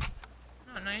kill him?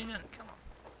 No, you didn't kill him.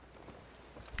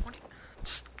 What do you...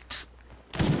 Just...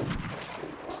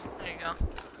 There you go.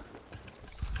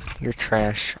 You're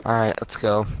trash. Alright, let's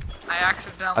go. I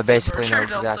accidentally I basically know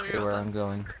murdered all exactly 3 of where them. I'm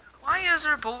going. Why is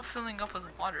our boat filling up with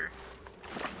water?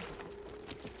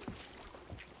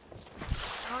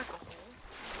 Is there like a hole?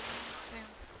 Thing?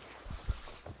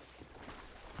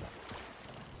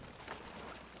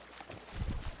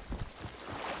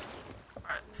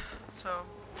 Alright, so...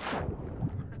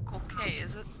 Okay,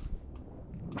 is it?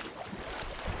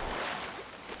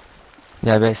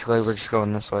 Yeah, basically we're just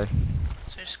going this way.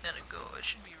 So I just gotta go. It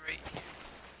should be right here.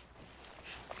 It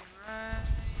should be right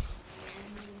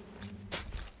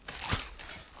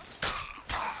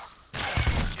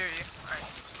here. You. Alright.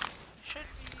 It should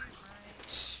be right.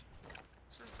 Is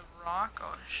this the rock?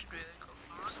 Oh, it should be like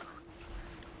over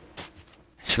here.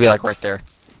 Should be like right there.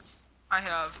 I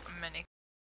have many.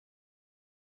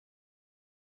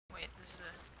 Wait, this is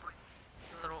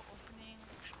a little opening.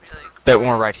 Should be like. Bit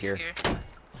more right here.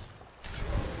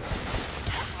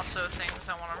 Also, things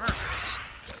I want to murder.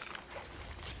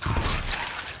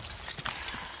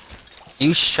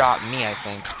 You shot me, I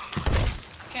think.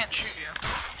 I can't shoot you.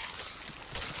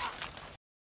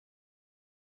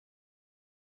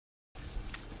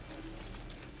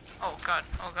 Oh god,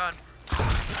 oh god.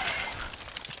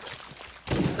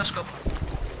 Let's go.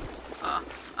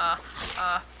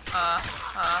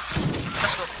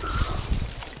 Let's go.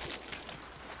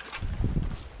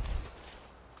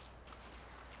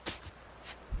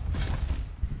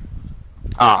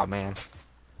 Aw, man.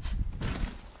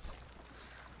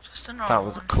 Just a normal That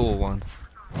was a one. cool one.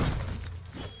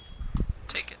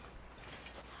 Take it.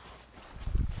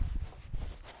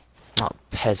 Oh,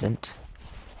 peasant.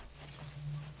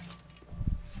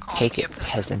 Call Take me a it,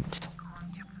 peasant.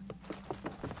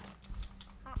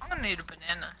 I'm gonna need a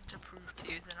banana to prove to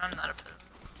you that I'm not a peasant.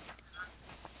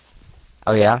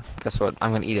 Oh yeah? Guess what?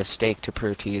 I'm gonna eat a steak to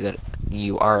prove to you that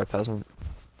you are a peasant.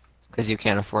 Because you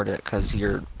can't afford it, because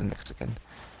you're a Mexican.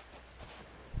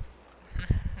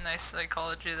 Nice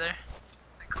psychology there.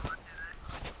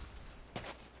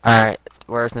 Alright,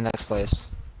 where's the next place?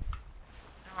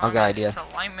 Well, Good idea. It's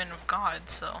alignment of God,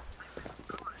 so.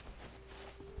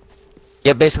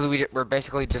 Yeah, basically we're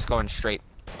basically just going straight.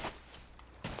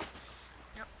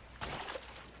 Yep.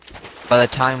 By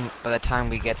the time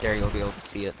we get there, you'll be able to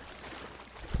see it.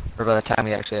 Or by the time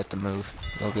we actually have to move,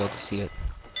 you'll be able to see it.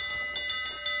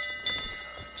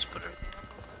 Just put everything up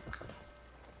real quick.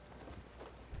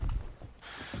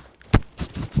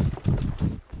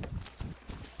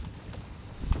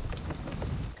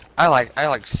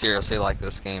 I seriously like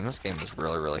this game. This game is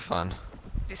really fun.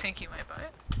 you think you might buy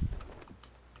it?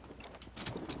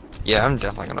 Yeah, I'm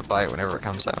definitely gonna buy it whenever it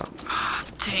comes out.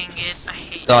 Dang it, I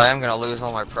hate Though it. I am gonna lose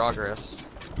all my progress.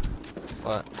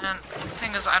 But And the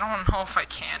thing is, I don't know if I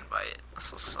can buy it.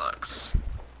 This sucks.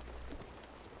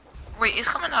 Wait, it's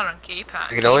coming out on Game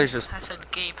Pass. you could always just. I said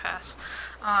Game Pass.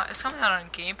 It's coming out on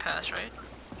Game Pass, right?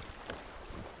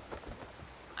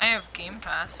 I have Game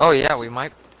Pass. Oh yeah, we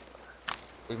might.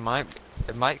 It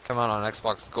might come out on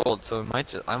Xbox Gold, so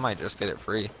I might just get it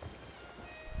free.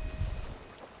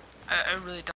 I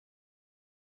really don't.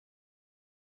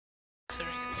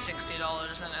 Considering it's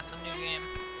 $60 and it's a new game.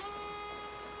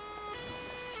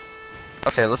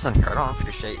 Okay, listen here. I don't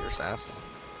appreciate your sass.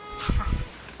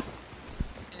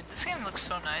 Dude, this game looks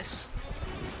so nice.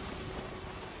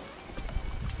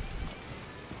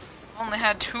 I've only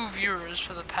had 2 viewers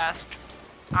for the past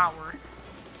hour.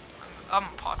 I'm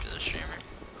a popular streamer.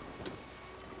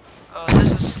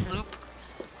 There's a sloop.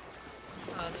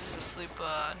 There's a sloop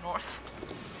north.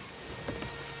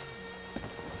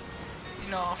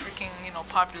 You know, freaking,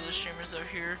 popular streamers out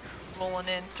here rolling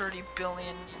in 30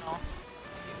 billion,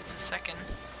 views a second.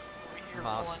 Over here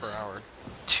Miles rolling per in hour.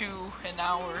 2 an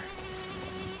hour.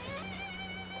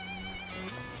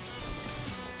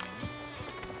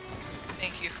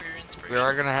 Thank you for your inspiration. We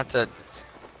are gonna have to.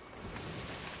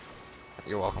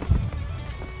 You're welcome.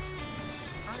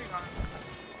 Where are you going?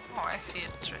 Oh, I see it.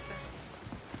 It's right there.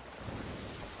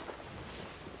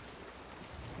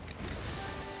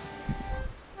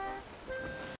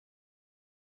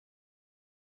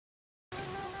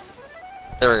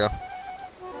 There we go.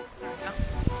 There we go.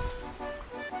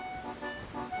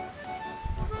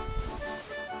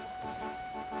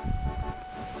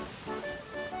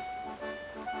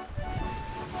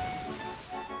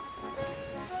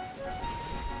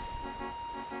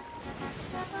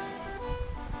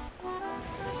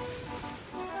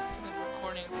 I've been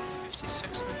recording for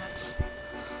 56 minutes.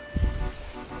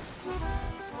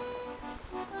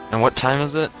 And what time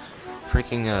is it?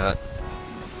 Freaking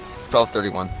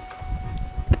 12:31.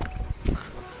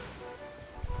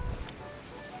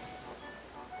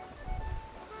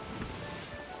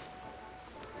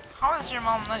 How has your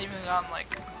mom not even gotten, like,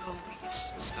 the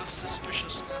least of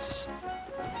suspiciousness?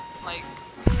 Like,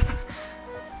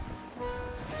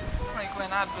 like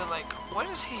when I'd be like, what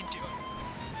is he doing?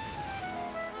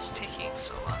 It's taking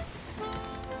so long.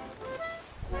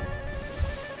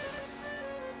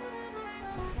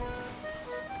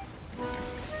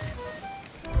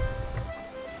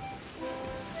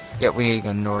 Yeah, we need to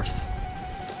go north.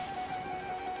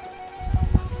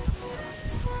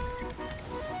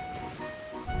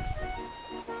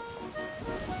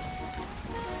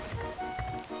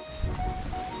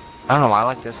 I don't know, I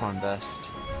like this one best.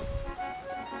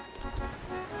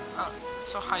 It's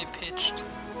so high pitched.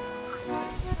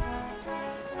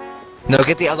 No,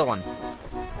 get the other one.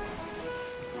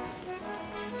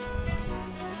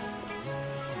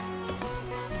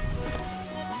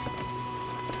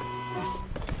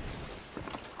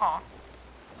 Oh.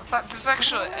 What's that? There's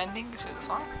actually an ending to the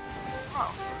song?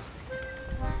 Oh.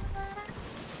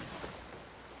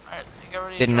 Alright, you get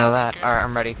ready to Didn't know drop that. the gear. Alright,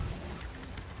 I'm ready.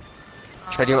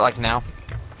 Should I do it like now?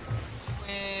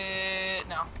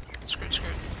 No. Screw it.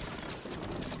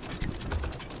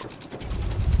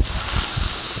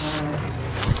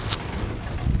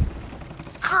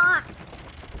 Skirt!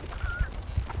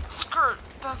 Skirt!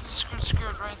 That's a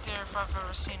skirt right there if I've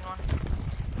ever seen one.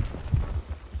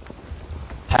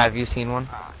 Have you seen one?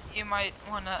 You might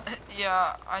wanna...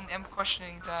 yeah, I am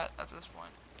questioning that at this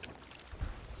point.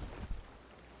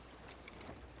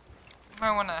 You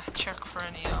might wanna check for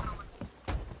any,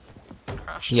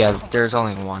 crashes. Yeah, Oh my there's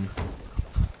only one.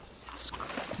 Jesus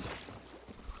Christ.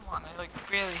 Come on, I like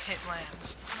barely hit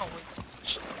lands. No way this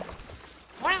position.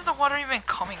 Where is the water even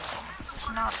coming from? This is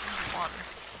not really water.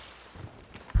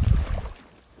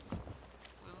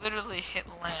 We literally hit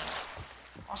land.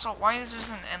 Also, why is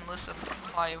there an endless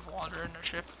supply of water in the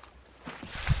ship?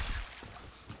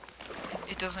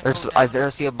 It doesn't There's go down. I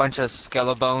see a bunch of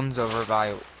skeleton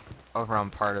over on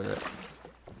part of it.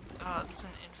 There's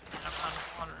an infinite amount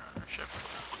of water on our ship.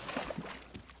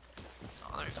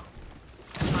 Oh, there you go.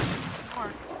 Or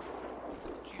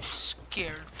you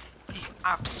scared the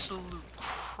absolute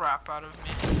crap out of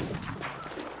me.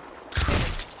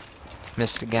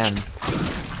 Missed again.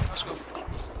 Let's go.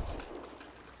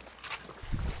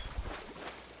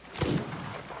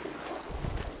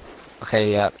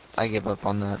 Okay, yeah, I give up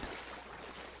on that.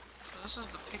 So this is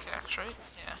the pickaxe, right?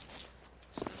 Yeah.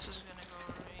 So this is gonna go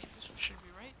right. This one should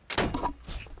be right.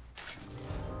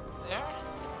 There.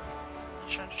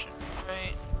 This one should be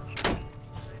right.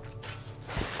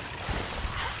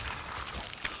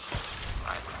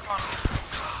 Right, come on.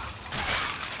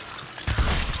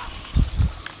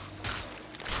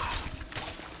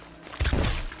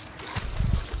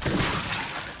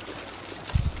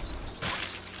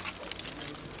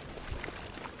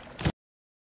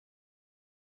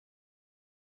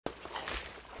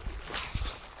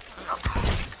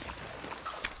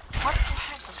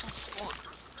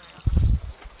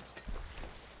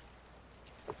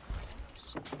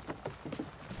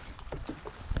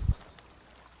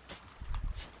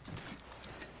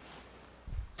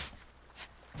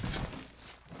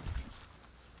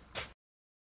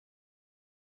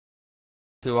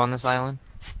 Two on this island?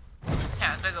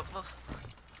 Yeah, dig up both.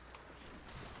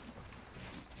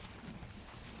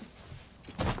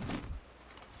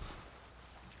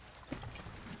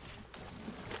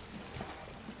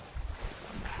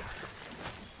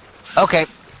 Okay.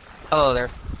 Hello there.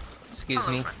 Excuse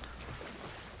Hello, me. friend.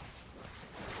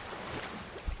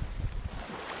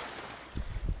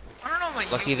 I don't know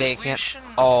about Lucky you, they we can't.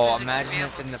 shouldn't Oh, physically imagine be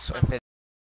if able in to the swim. if it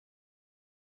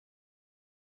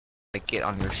like get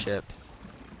on your ship.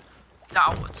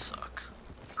 That would suck.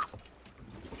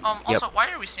 Yep. Also,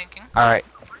 why are we sinking? All right.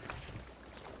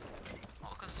 Oh,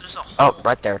 because there's a Oh, hole.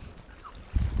 right there.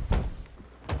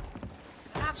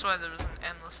 That's why there's an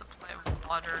endless supply of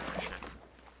water in the ship.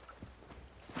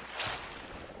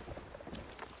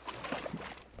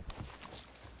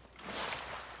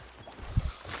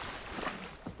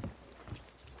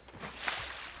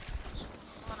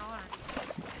 A lot of water.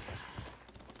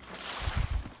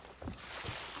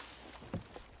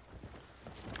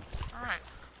 Alright.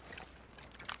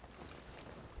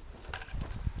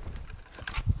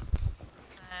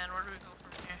 And where do we go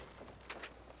from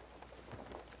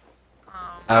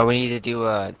here? We need to do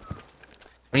a.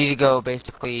 We need to go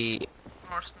basically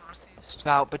Northeast.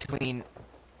 about between.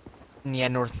 Yeah,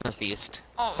 northeast.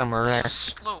 Oh, Somewhere there's there. a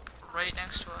slope right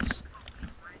next to us. Here,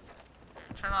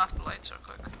 turn off the lights real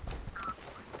quick.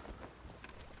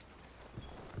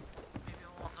 Maybe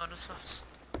it won't notice us.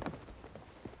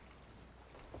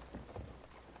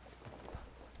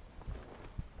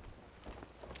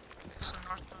 Okay, so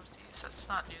northeast. That's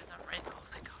not near them, right? Oh,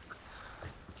 thank God.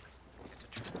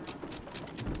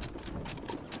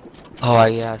 Oh,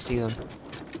 yeah, I see them.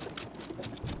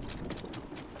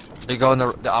 They're going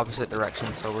the opposite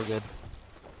direction, so we're good.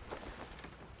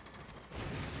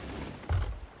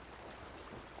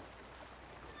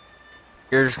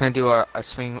 You're just gonna do a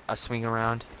swing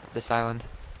around this island.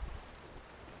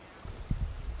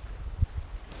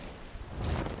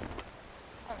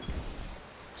 Oh,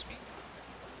 it's me.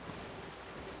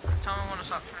 Tell me when to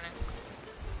stop turning.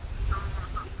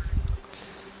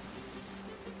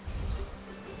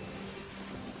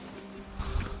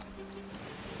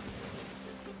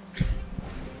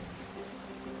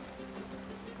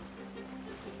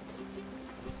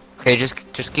 Okay,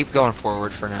 just keep going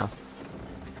forward for now.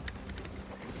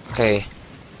 Okay.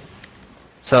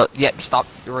 So, yeah, stop.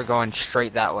 We're going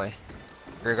straight that way.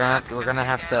 We're gonna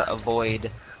have to avoid.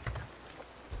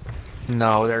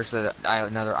 No, there's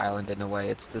another island in the way.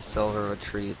 It's the Silver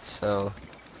Retreat, so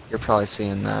you're probably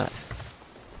seeing that.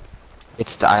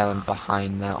 It's the island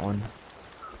behind that one.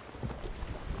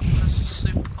 There's a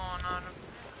sleep going on.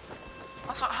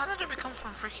 Also, how did it become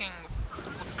from freaking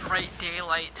bright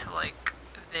daylight to like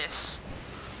this?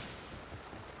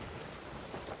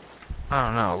 I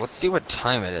don't know. Let's see what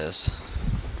time it is.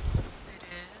 It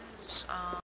is,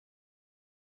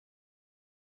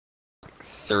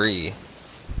 3.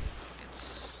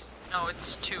 no,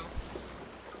 it's 2.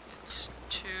 It's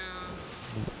 2.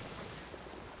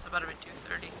 It's about to be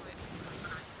 2:30. Wait.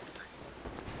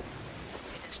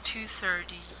 It is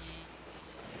 2:30.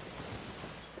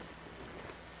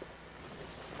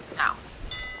 Now.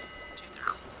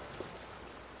 2:30.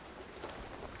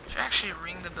 Should I actually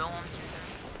ring the bell on 2:30?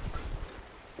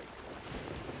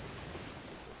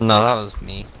 No, that was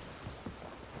me.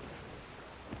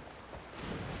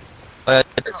 I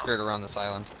get scared around this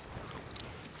island.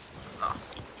 Oh.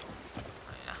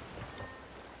 Oh,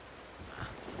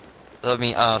 yeah. I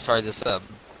mean, sorry, this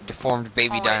deformed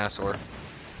baby Oh, wait. dinosaur.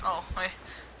 Oh, wait.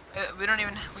 We don't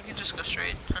even. We can just go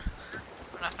straight.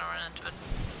 We're not gonna run into it.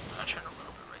 I'm gonna turn a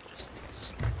little bit right just in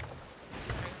case.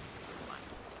 Okay, fine.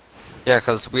 Yeah,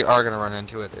 because we are gonna run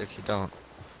into it if you don't.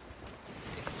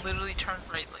 It literally turned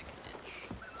right like an inch.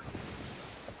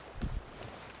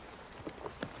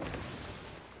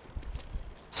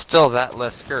 Still, that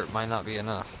less skirt might not be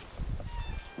enough.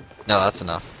 No, that's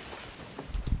enough.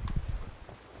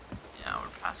 Yeah, we're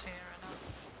passing it right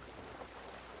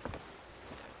now.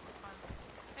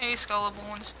 Hey, skull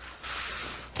bones.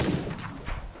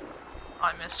 Oh,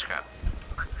 I missed crap.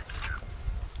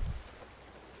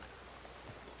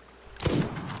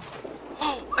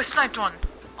 Oh, I sniped one.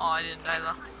 Oh, I didn't die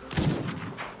though.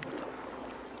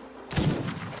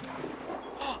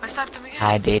 Oh, I sniped him again.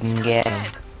 I didn't He's not get dead.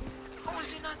 him. How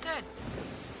is he not dead?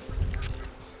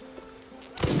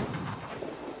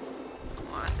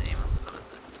 Oh, I have to aim a little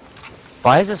bit left.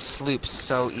 Why is a sloop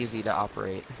so easy to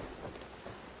operate?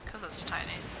 Because it's tiny.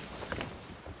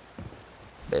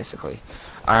 Basically.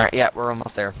 Alright, yeah, we're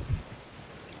almost there.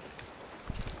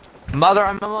 Mother,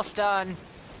 I'm almost done.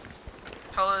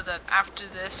 Tell her that after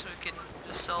this we can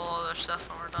just sell all their stuff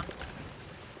when we're done.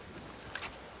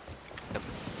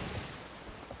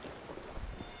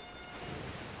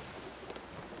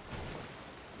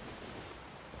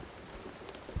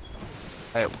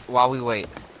 Alright, while we wait.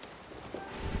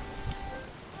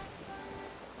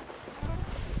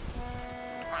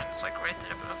 Mine's like right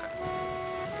there, but okay.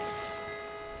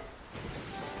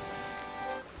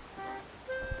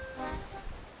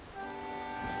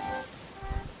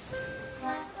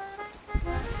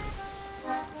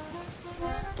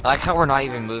 I like how we're not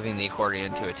even moving the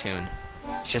accordion to a tune.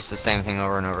 It's just the same thing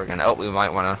over and over again. Oh, we might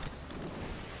wanna...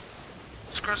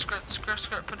 Skirt, skirt, skirt,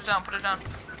 skirt. Put it down, put it down.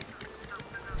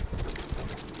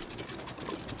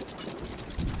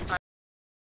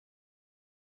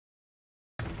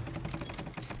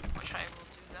 Which I will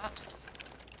do that.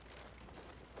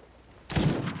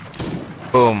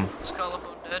 Boom.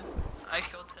 Skullabone dead. I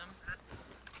killed him.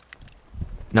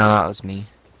 No, that was me.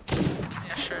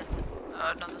 Yeah, sure.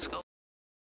 Another skull.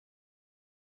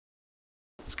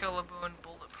 Skullabone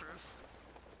bulletproof.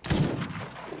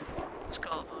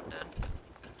 Skullabone dead.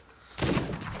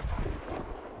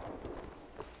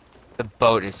 The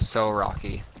boat is so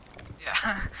rocky. Yeah,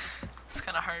 it's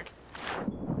kind of hard.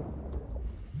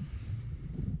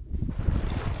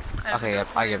 Okay, yep,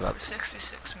 I give up.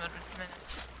 66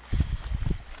 minutes.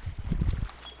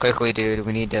 Quickly, dude,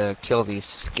 we need to kill these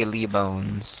skilly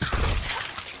bones.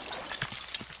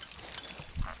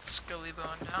 Scully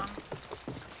bone down.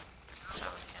 So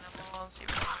cannonballs,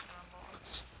 even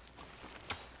cannonballs.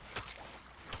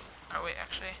 Oh wait,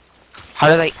 actually. How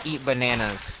do they eat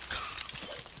bananas?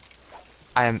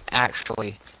 I am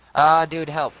actually... dude,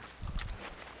 help.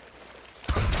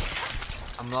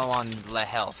 I'm low on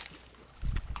health.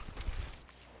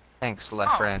 Thanks,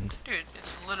 friend. Dude,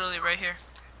 it's literally right here.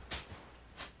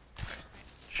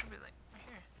 Should be like right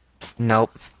here.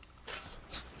 Nope.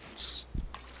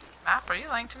 Map, are you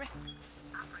lying to me?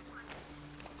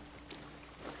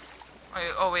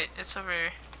 Wait, oh wait, it's over.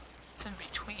 It's in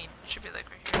between. It should be like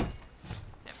right here.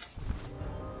 Yep.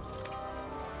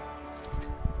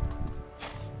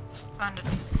 Found it.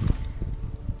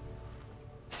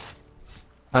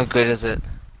 How good is it?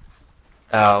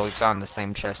 Oh, we found the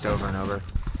same chest over and over.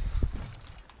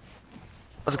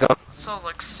 Let's go. So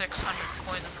like 600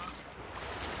 coin enough.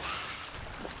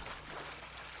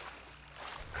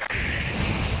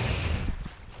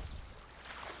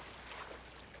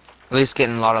 At least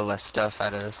getting a lot of less stuff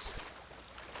out of this.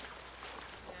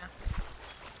 Yeah.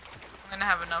 I'm gonna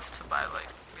have enough to buy like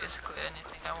basically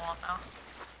anything I want now.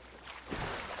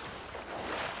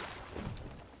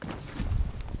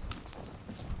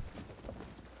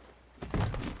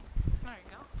 There you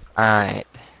go. Alright.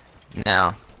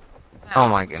 Now. Oh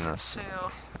my goodness.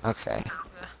 Sail Okay. to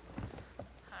the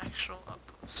actual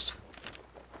outpost.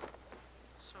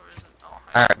 So where is it? Oh,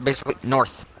 Alright, basically,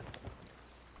 north.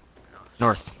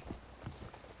 North.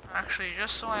 Actually,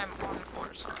 just so I'm on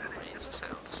course on raise the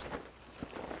sails.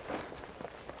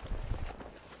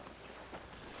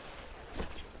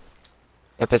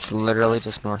 Yep, it's literally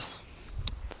just north.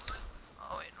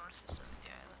 Oh wait, north is the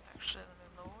island. Actually, let me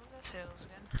lower the sails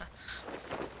again.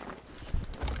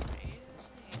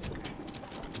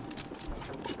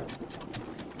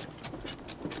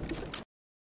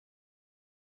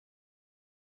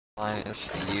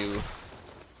 Minus you.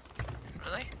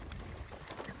 Really?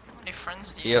 How many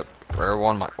friends do you Yep, we're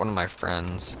one of my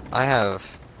friends. I have,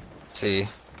 let's see,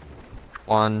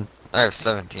 I have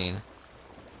 17. have?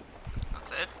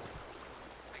 That's it?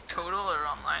 Like total or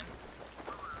online?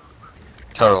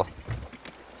 Total.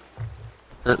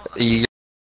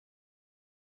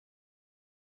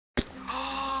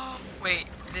 Wait,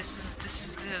 this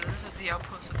is the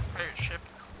outpost of the pirate ship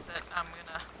that I'm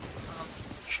gonna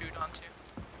shoot onto.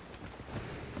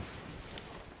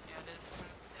 Yeah, it is. Isn't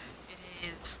it? It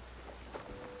is.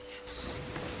 Yes.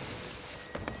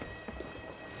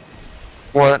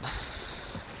 What?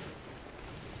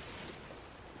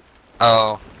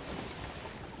 Oh.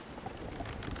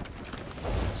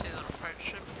 See the little pirate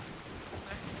ship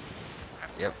there?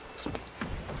 Alright, Yep. full speed.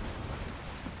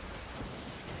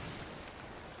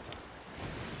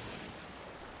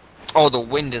 Oh, the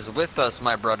wind is with us,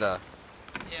 my brother.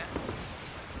 Yeah.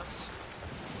 It's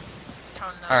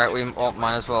telling us Alright, to we go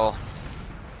might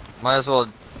as well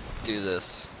do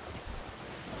this.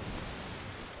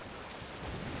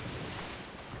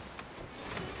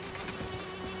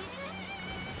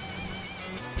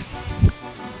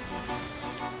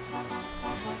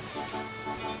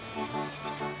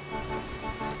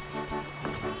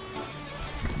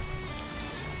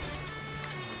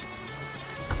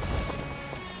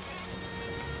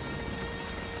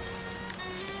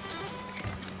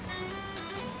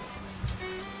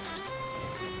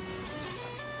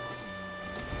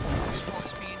 It's full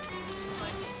speed. I feel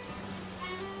like.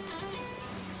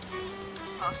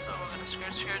 Also, we're gonna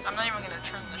skirt. I'm not even gonna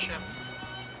turn the ship.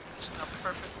 just gonna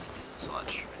perfectly do this,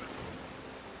 watch.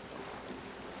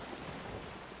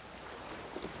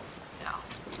 Now.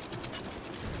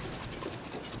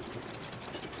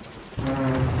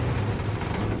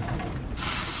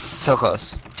 So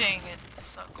close. Dang it,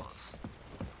 so close.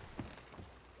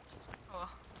 Oh,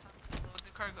 time to load the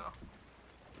cargo.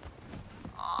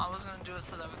 Aw, I was gonna do it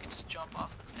so that we could just jump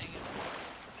off this thing.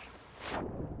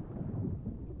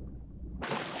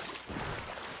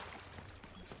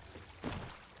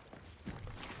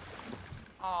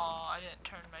 Oh, I didn't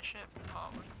turn my ship. Oh,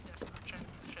 we're definitely turning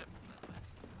the ship.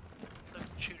 So we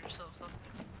can shoot ourselves up.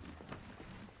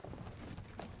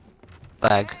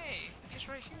 Lag. Hey, he's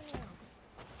right here too.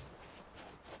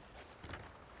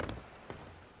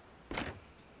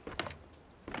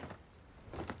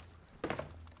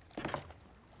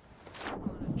 I'm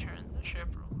gonna turn the ship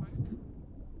real quick.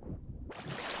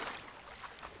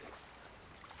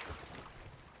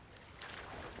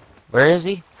 Where is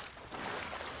he?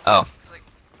 Oh. He's like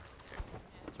right there. Yeah,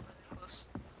 he's really close.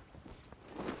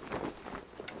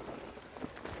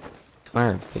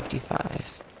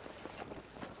 255.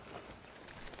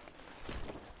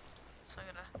 So I'm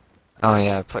gonna. Oh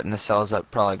yeah, putting the cells up,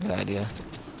 probably a good idea.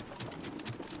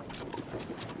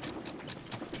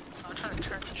 I'm trying to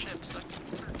turn the ship so I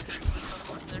can shoot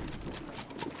myself up there.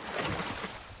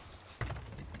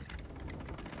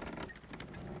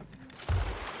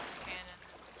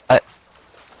 Cannon.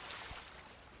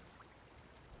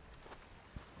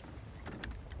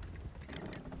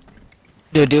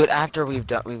 Dude, do it after we've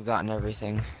gotten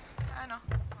everything. I know.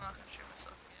 I'm not gonna shoot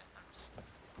myself yet. I'm just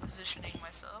positioning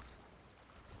myself.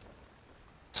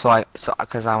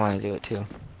 Cause I want to do it too.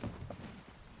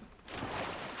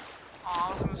 Oh, I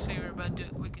was gonna say we were about to do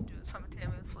it. We could do it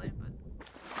simultaneously, but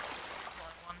there's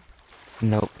only one.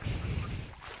 Nope.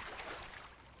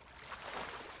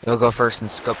 You'll go first and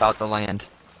scope out the land.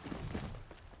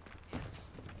 Yes.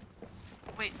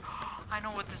 Wait, I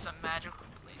know what. There's a magical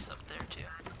place up there too.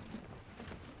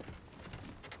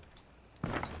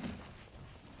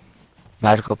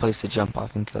 Magical place to jump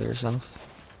off and kill yourself.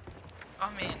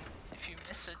 I mean, if you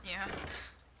miss it, yeah.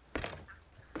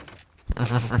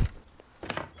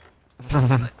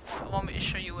 Like, want me to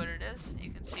show you what it is?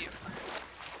 You can see it from here.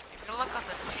 If you look at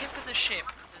the tip of the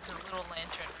ship, there's a little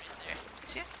lantern right there. You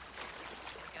see it?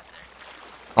 Okay, get there.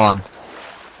 Hold on.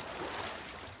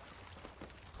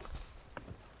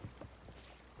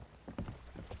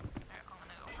 Alright, I'm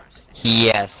gonna go first. You see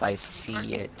it? Yes, I see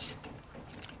it.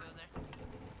 You can go there.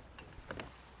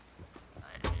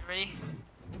 Alright, you ready?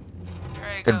 Here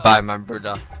I go. Goodbye, my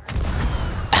brother.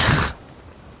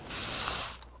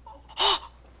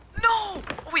 No!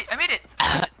 Oh, wait, I made it!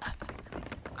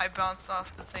 I bounced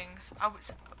off the things. I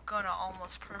was gonna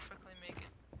almost perfectly make it.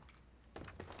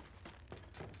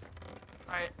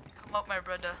 Alright, come up, my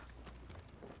brother.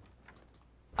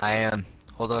 I am.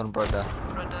 Hold on, brother.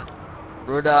 Brother.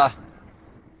 Brother.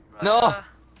 No! Brother.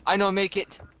 I know make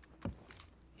it.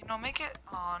 You don't make it?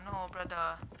 Oh no,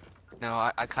 brother.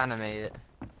 No, I kind of made it.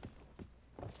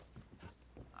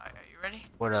 Alright, are you ready?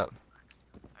 What up?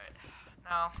 Alright,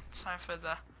 now it's time for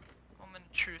the moment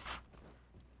of truth.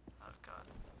 Oh god,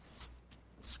 this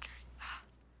is scary.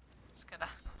 Just gotta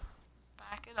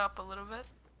back it up a little bit.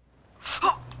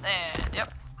 And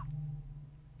yep.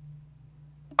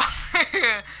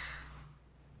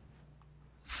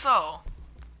 So,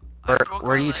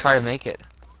 Where do you try to make it?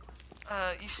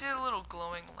 You see the little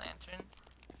glowing lantern?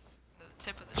 The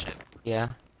tip of the ship? Yeah.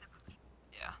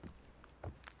 Yeah.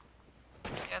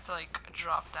 You have to like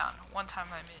drop down. One time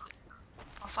I made it.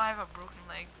 Also, I have a broken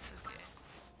leg. This is gay.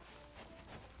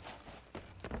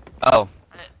 Oh.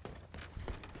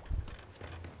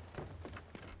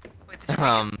 Wait, did you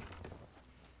make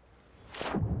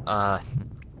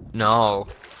No.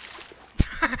 it?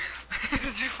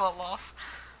 Did you fall off?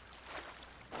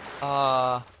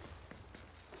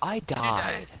 I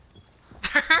died.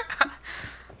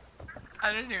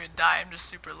 I didn't even die. I'm just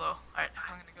super low. Alright,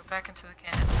 I'm gonna go back into the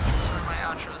cannon. This is where my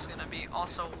outro is gonna be.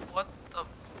 Also, what the...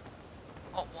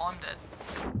 Oh, well, I'm dead.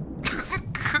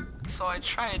 So I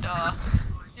tried,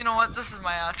 you know what? This is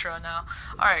my outro now.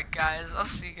 Alright, guys. I'll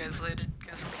see you guys later,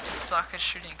 because we suck at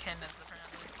shooting cannons,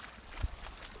 apparently.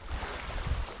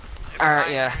 Alright,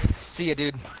 Bye, yeah. guys. See ya,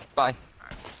 dude. Bye.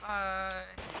 Alright, bye.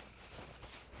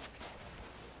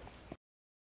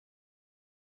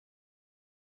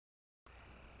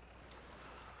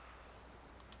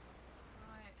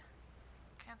 Right.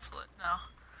 Cancel it now.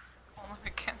 Won't let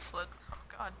me cancel it. Oh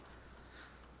god.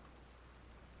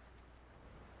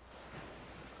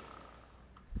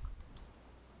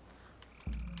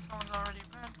 Someone's already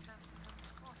broadcasted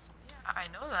this call. Yeah, I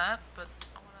know that, but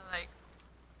I wanna like...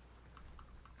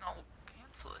 No,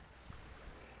 cancel it.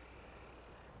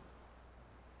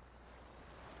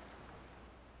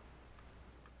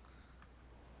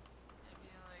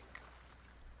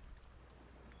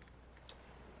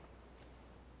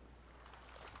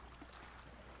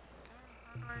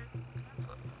 do I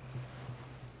cancel it?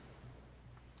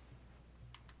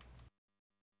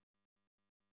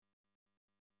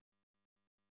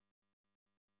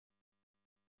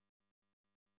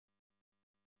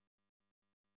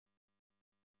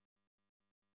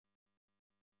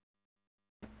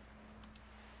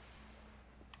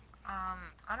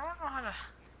 I don't know how to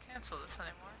cancel this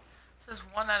anymore. It says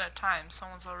one at a time.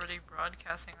 Someone's already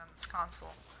broadcasting on this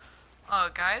console.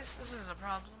 Guys, this is a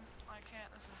problem. I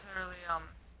can't necessarily,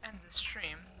 end the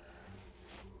stream.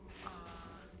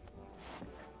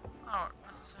 I don't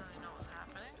necessarily know what's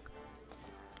happening.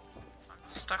 I'm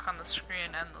just stuck on the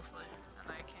screen endlessly, and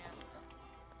I can't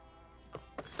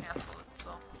cancel it,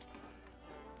 so.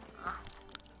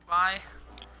 Bye.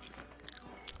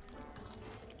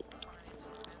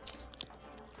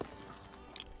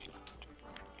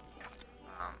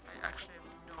 I actually have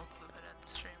no clue how to end the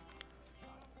stream.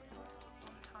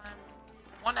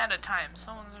 One at a time.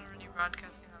 Someone's already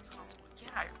broadcasting on this console. Yeah,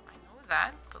 I know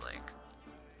that, but like,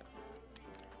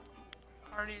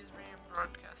 party is being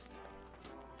broadcasted.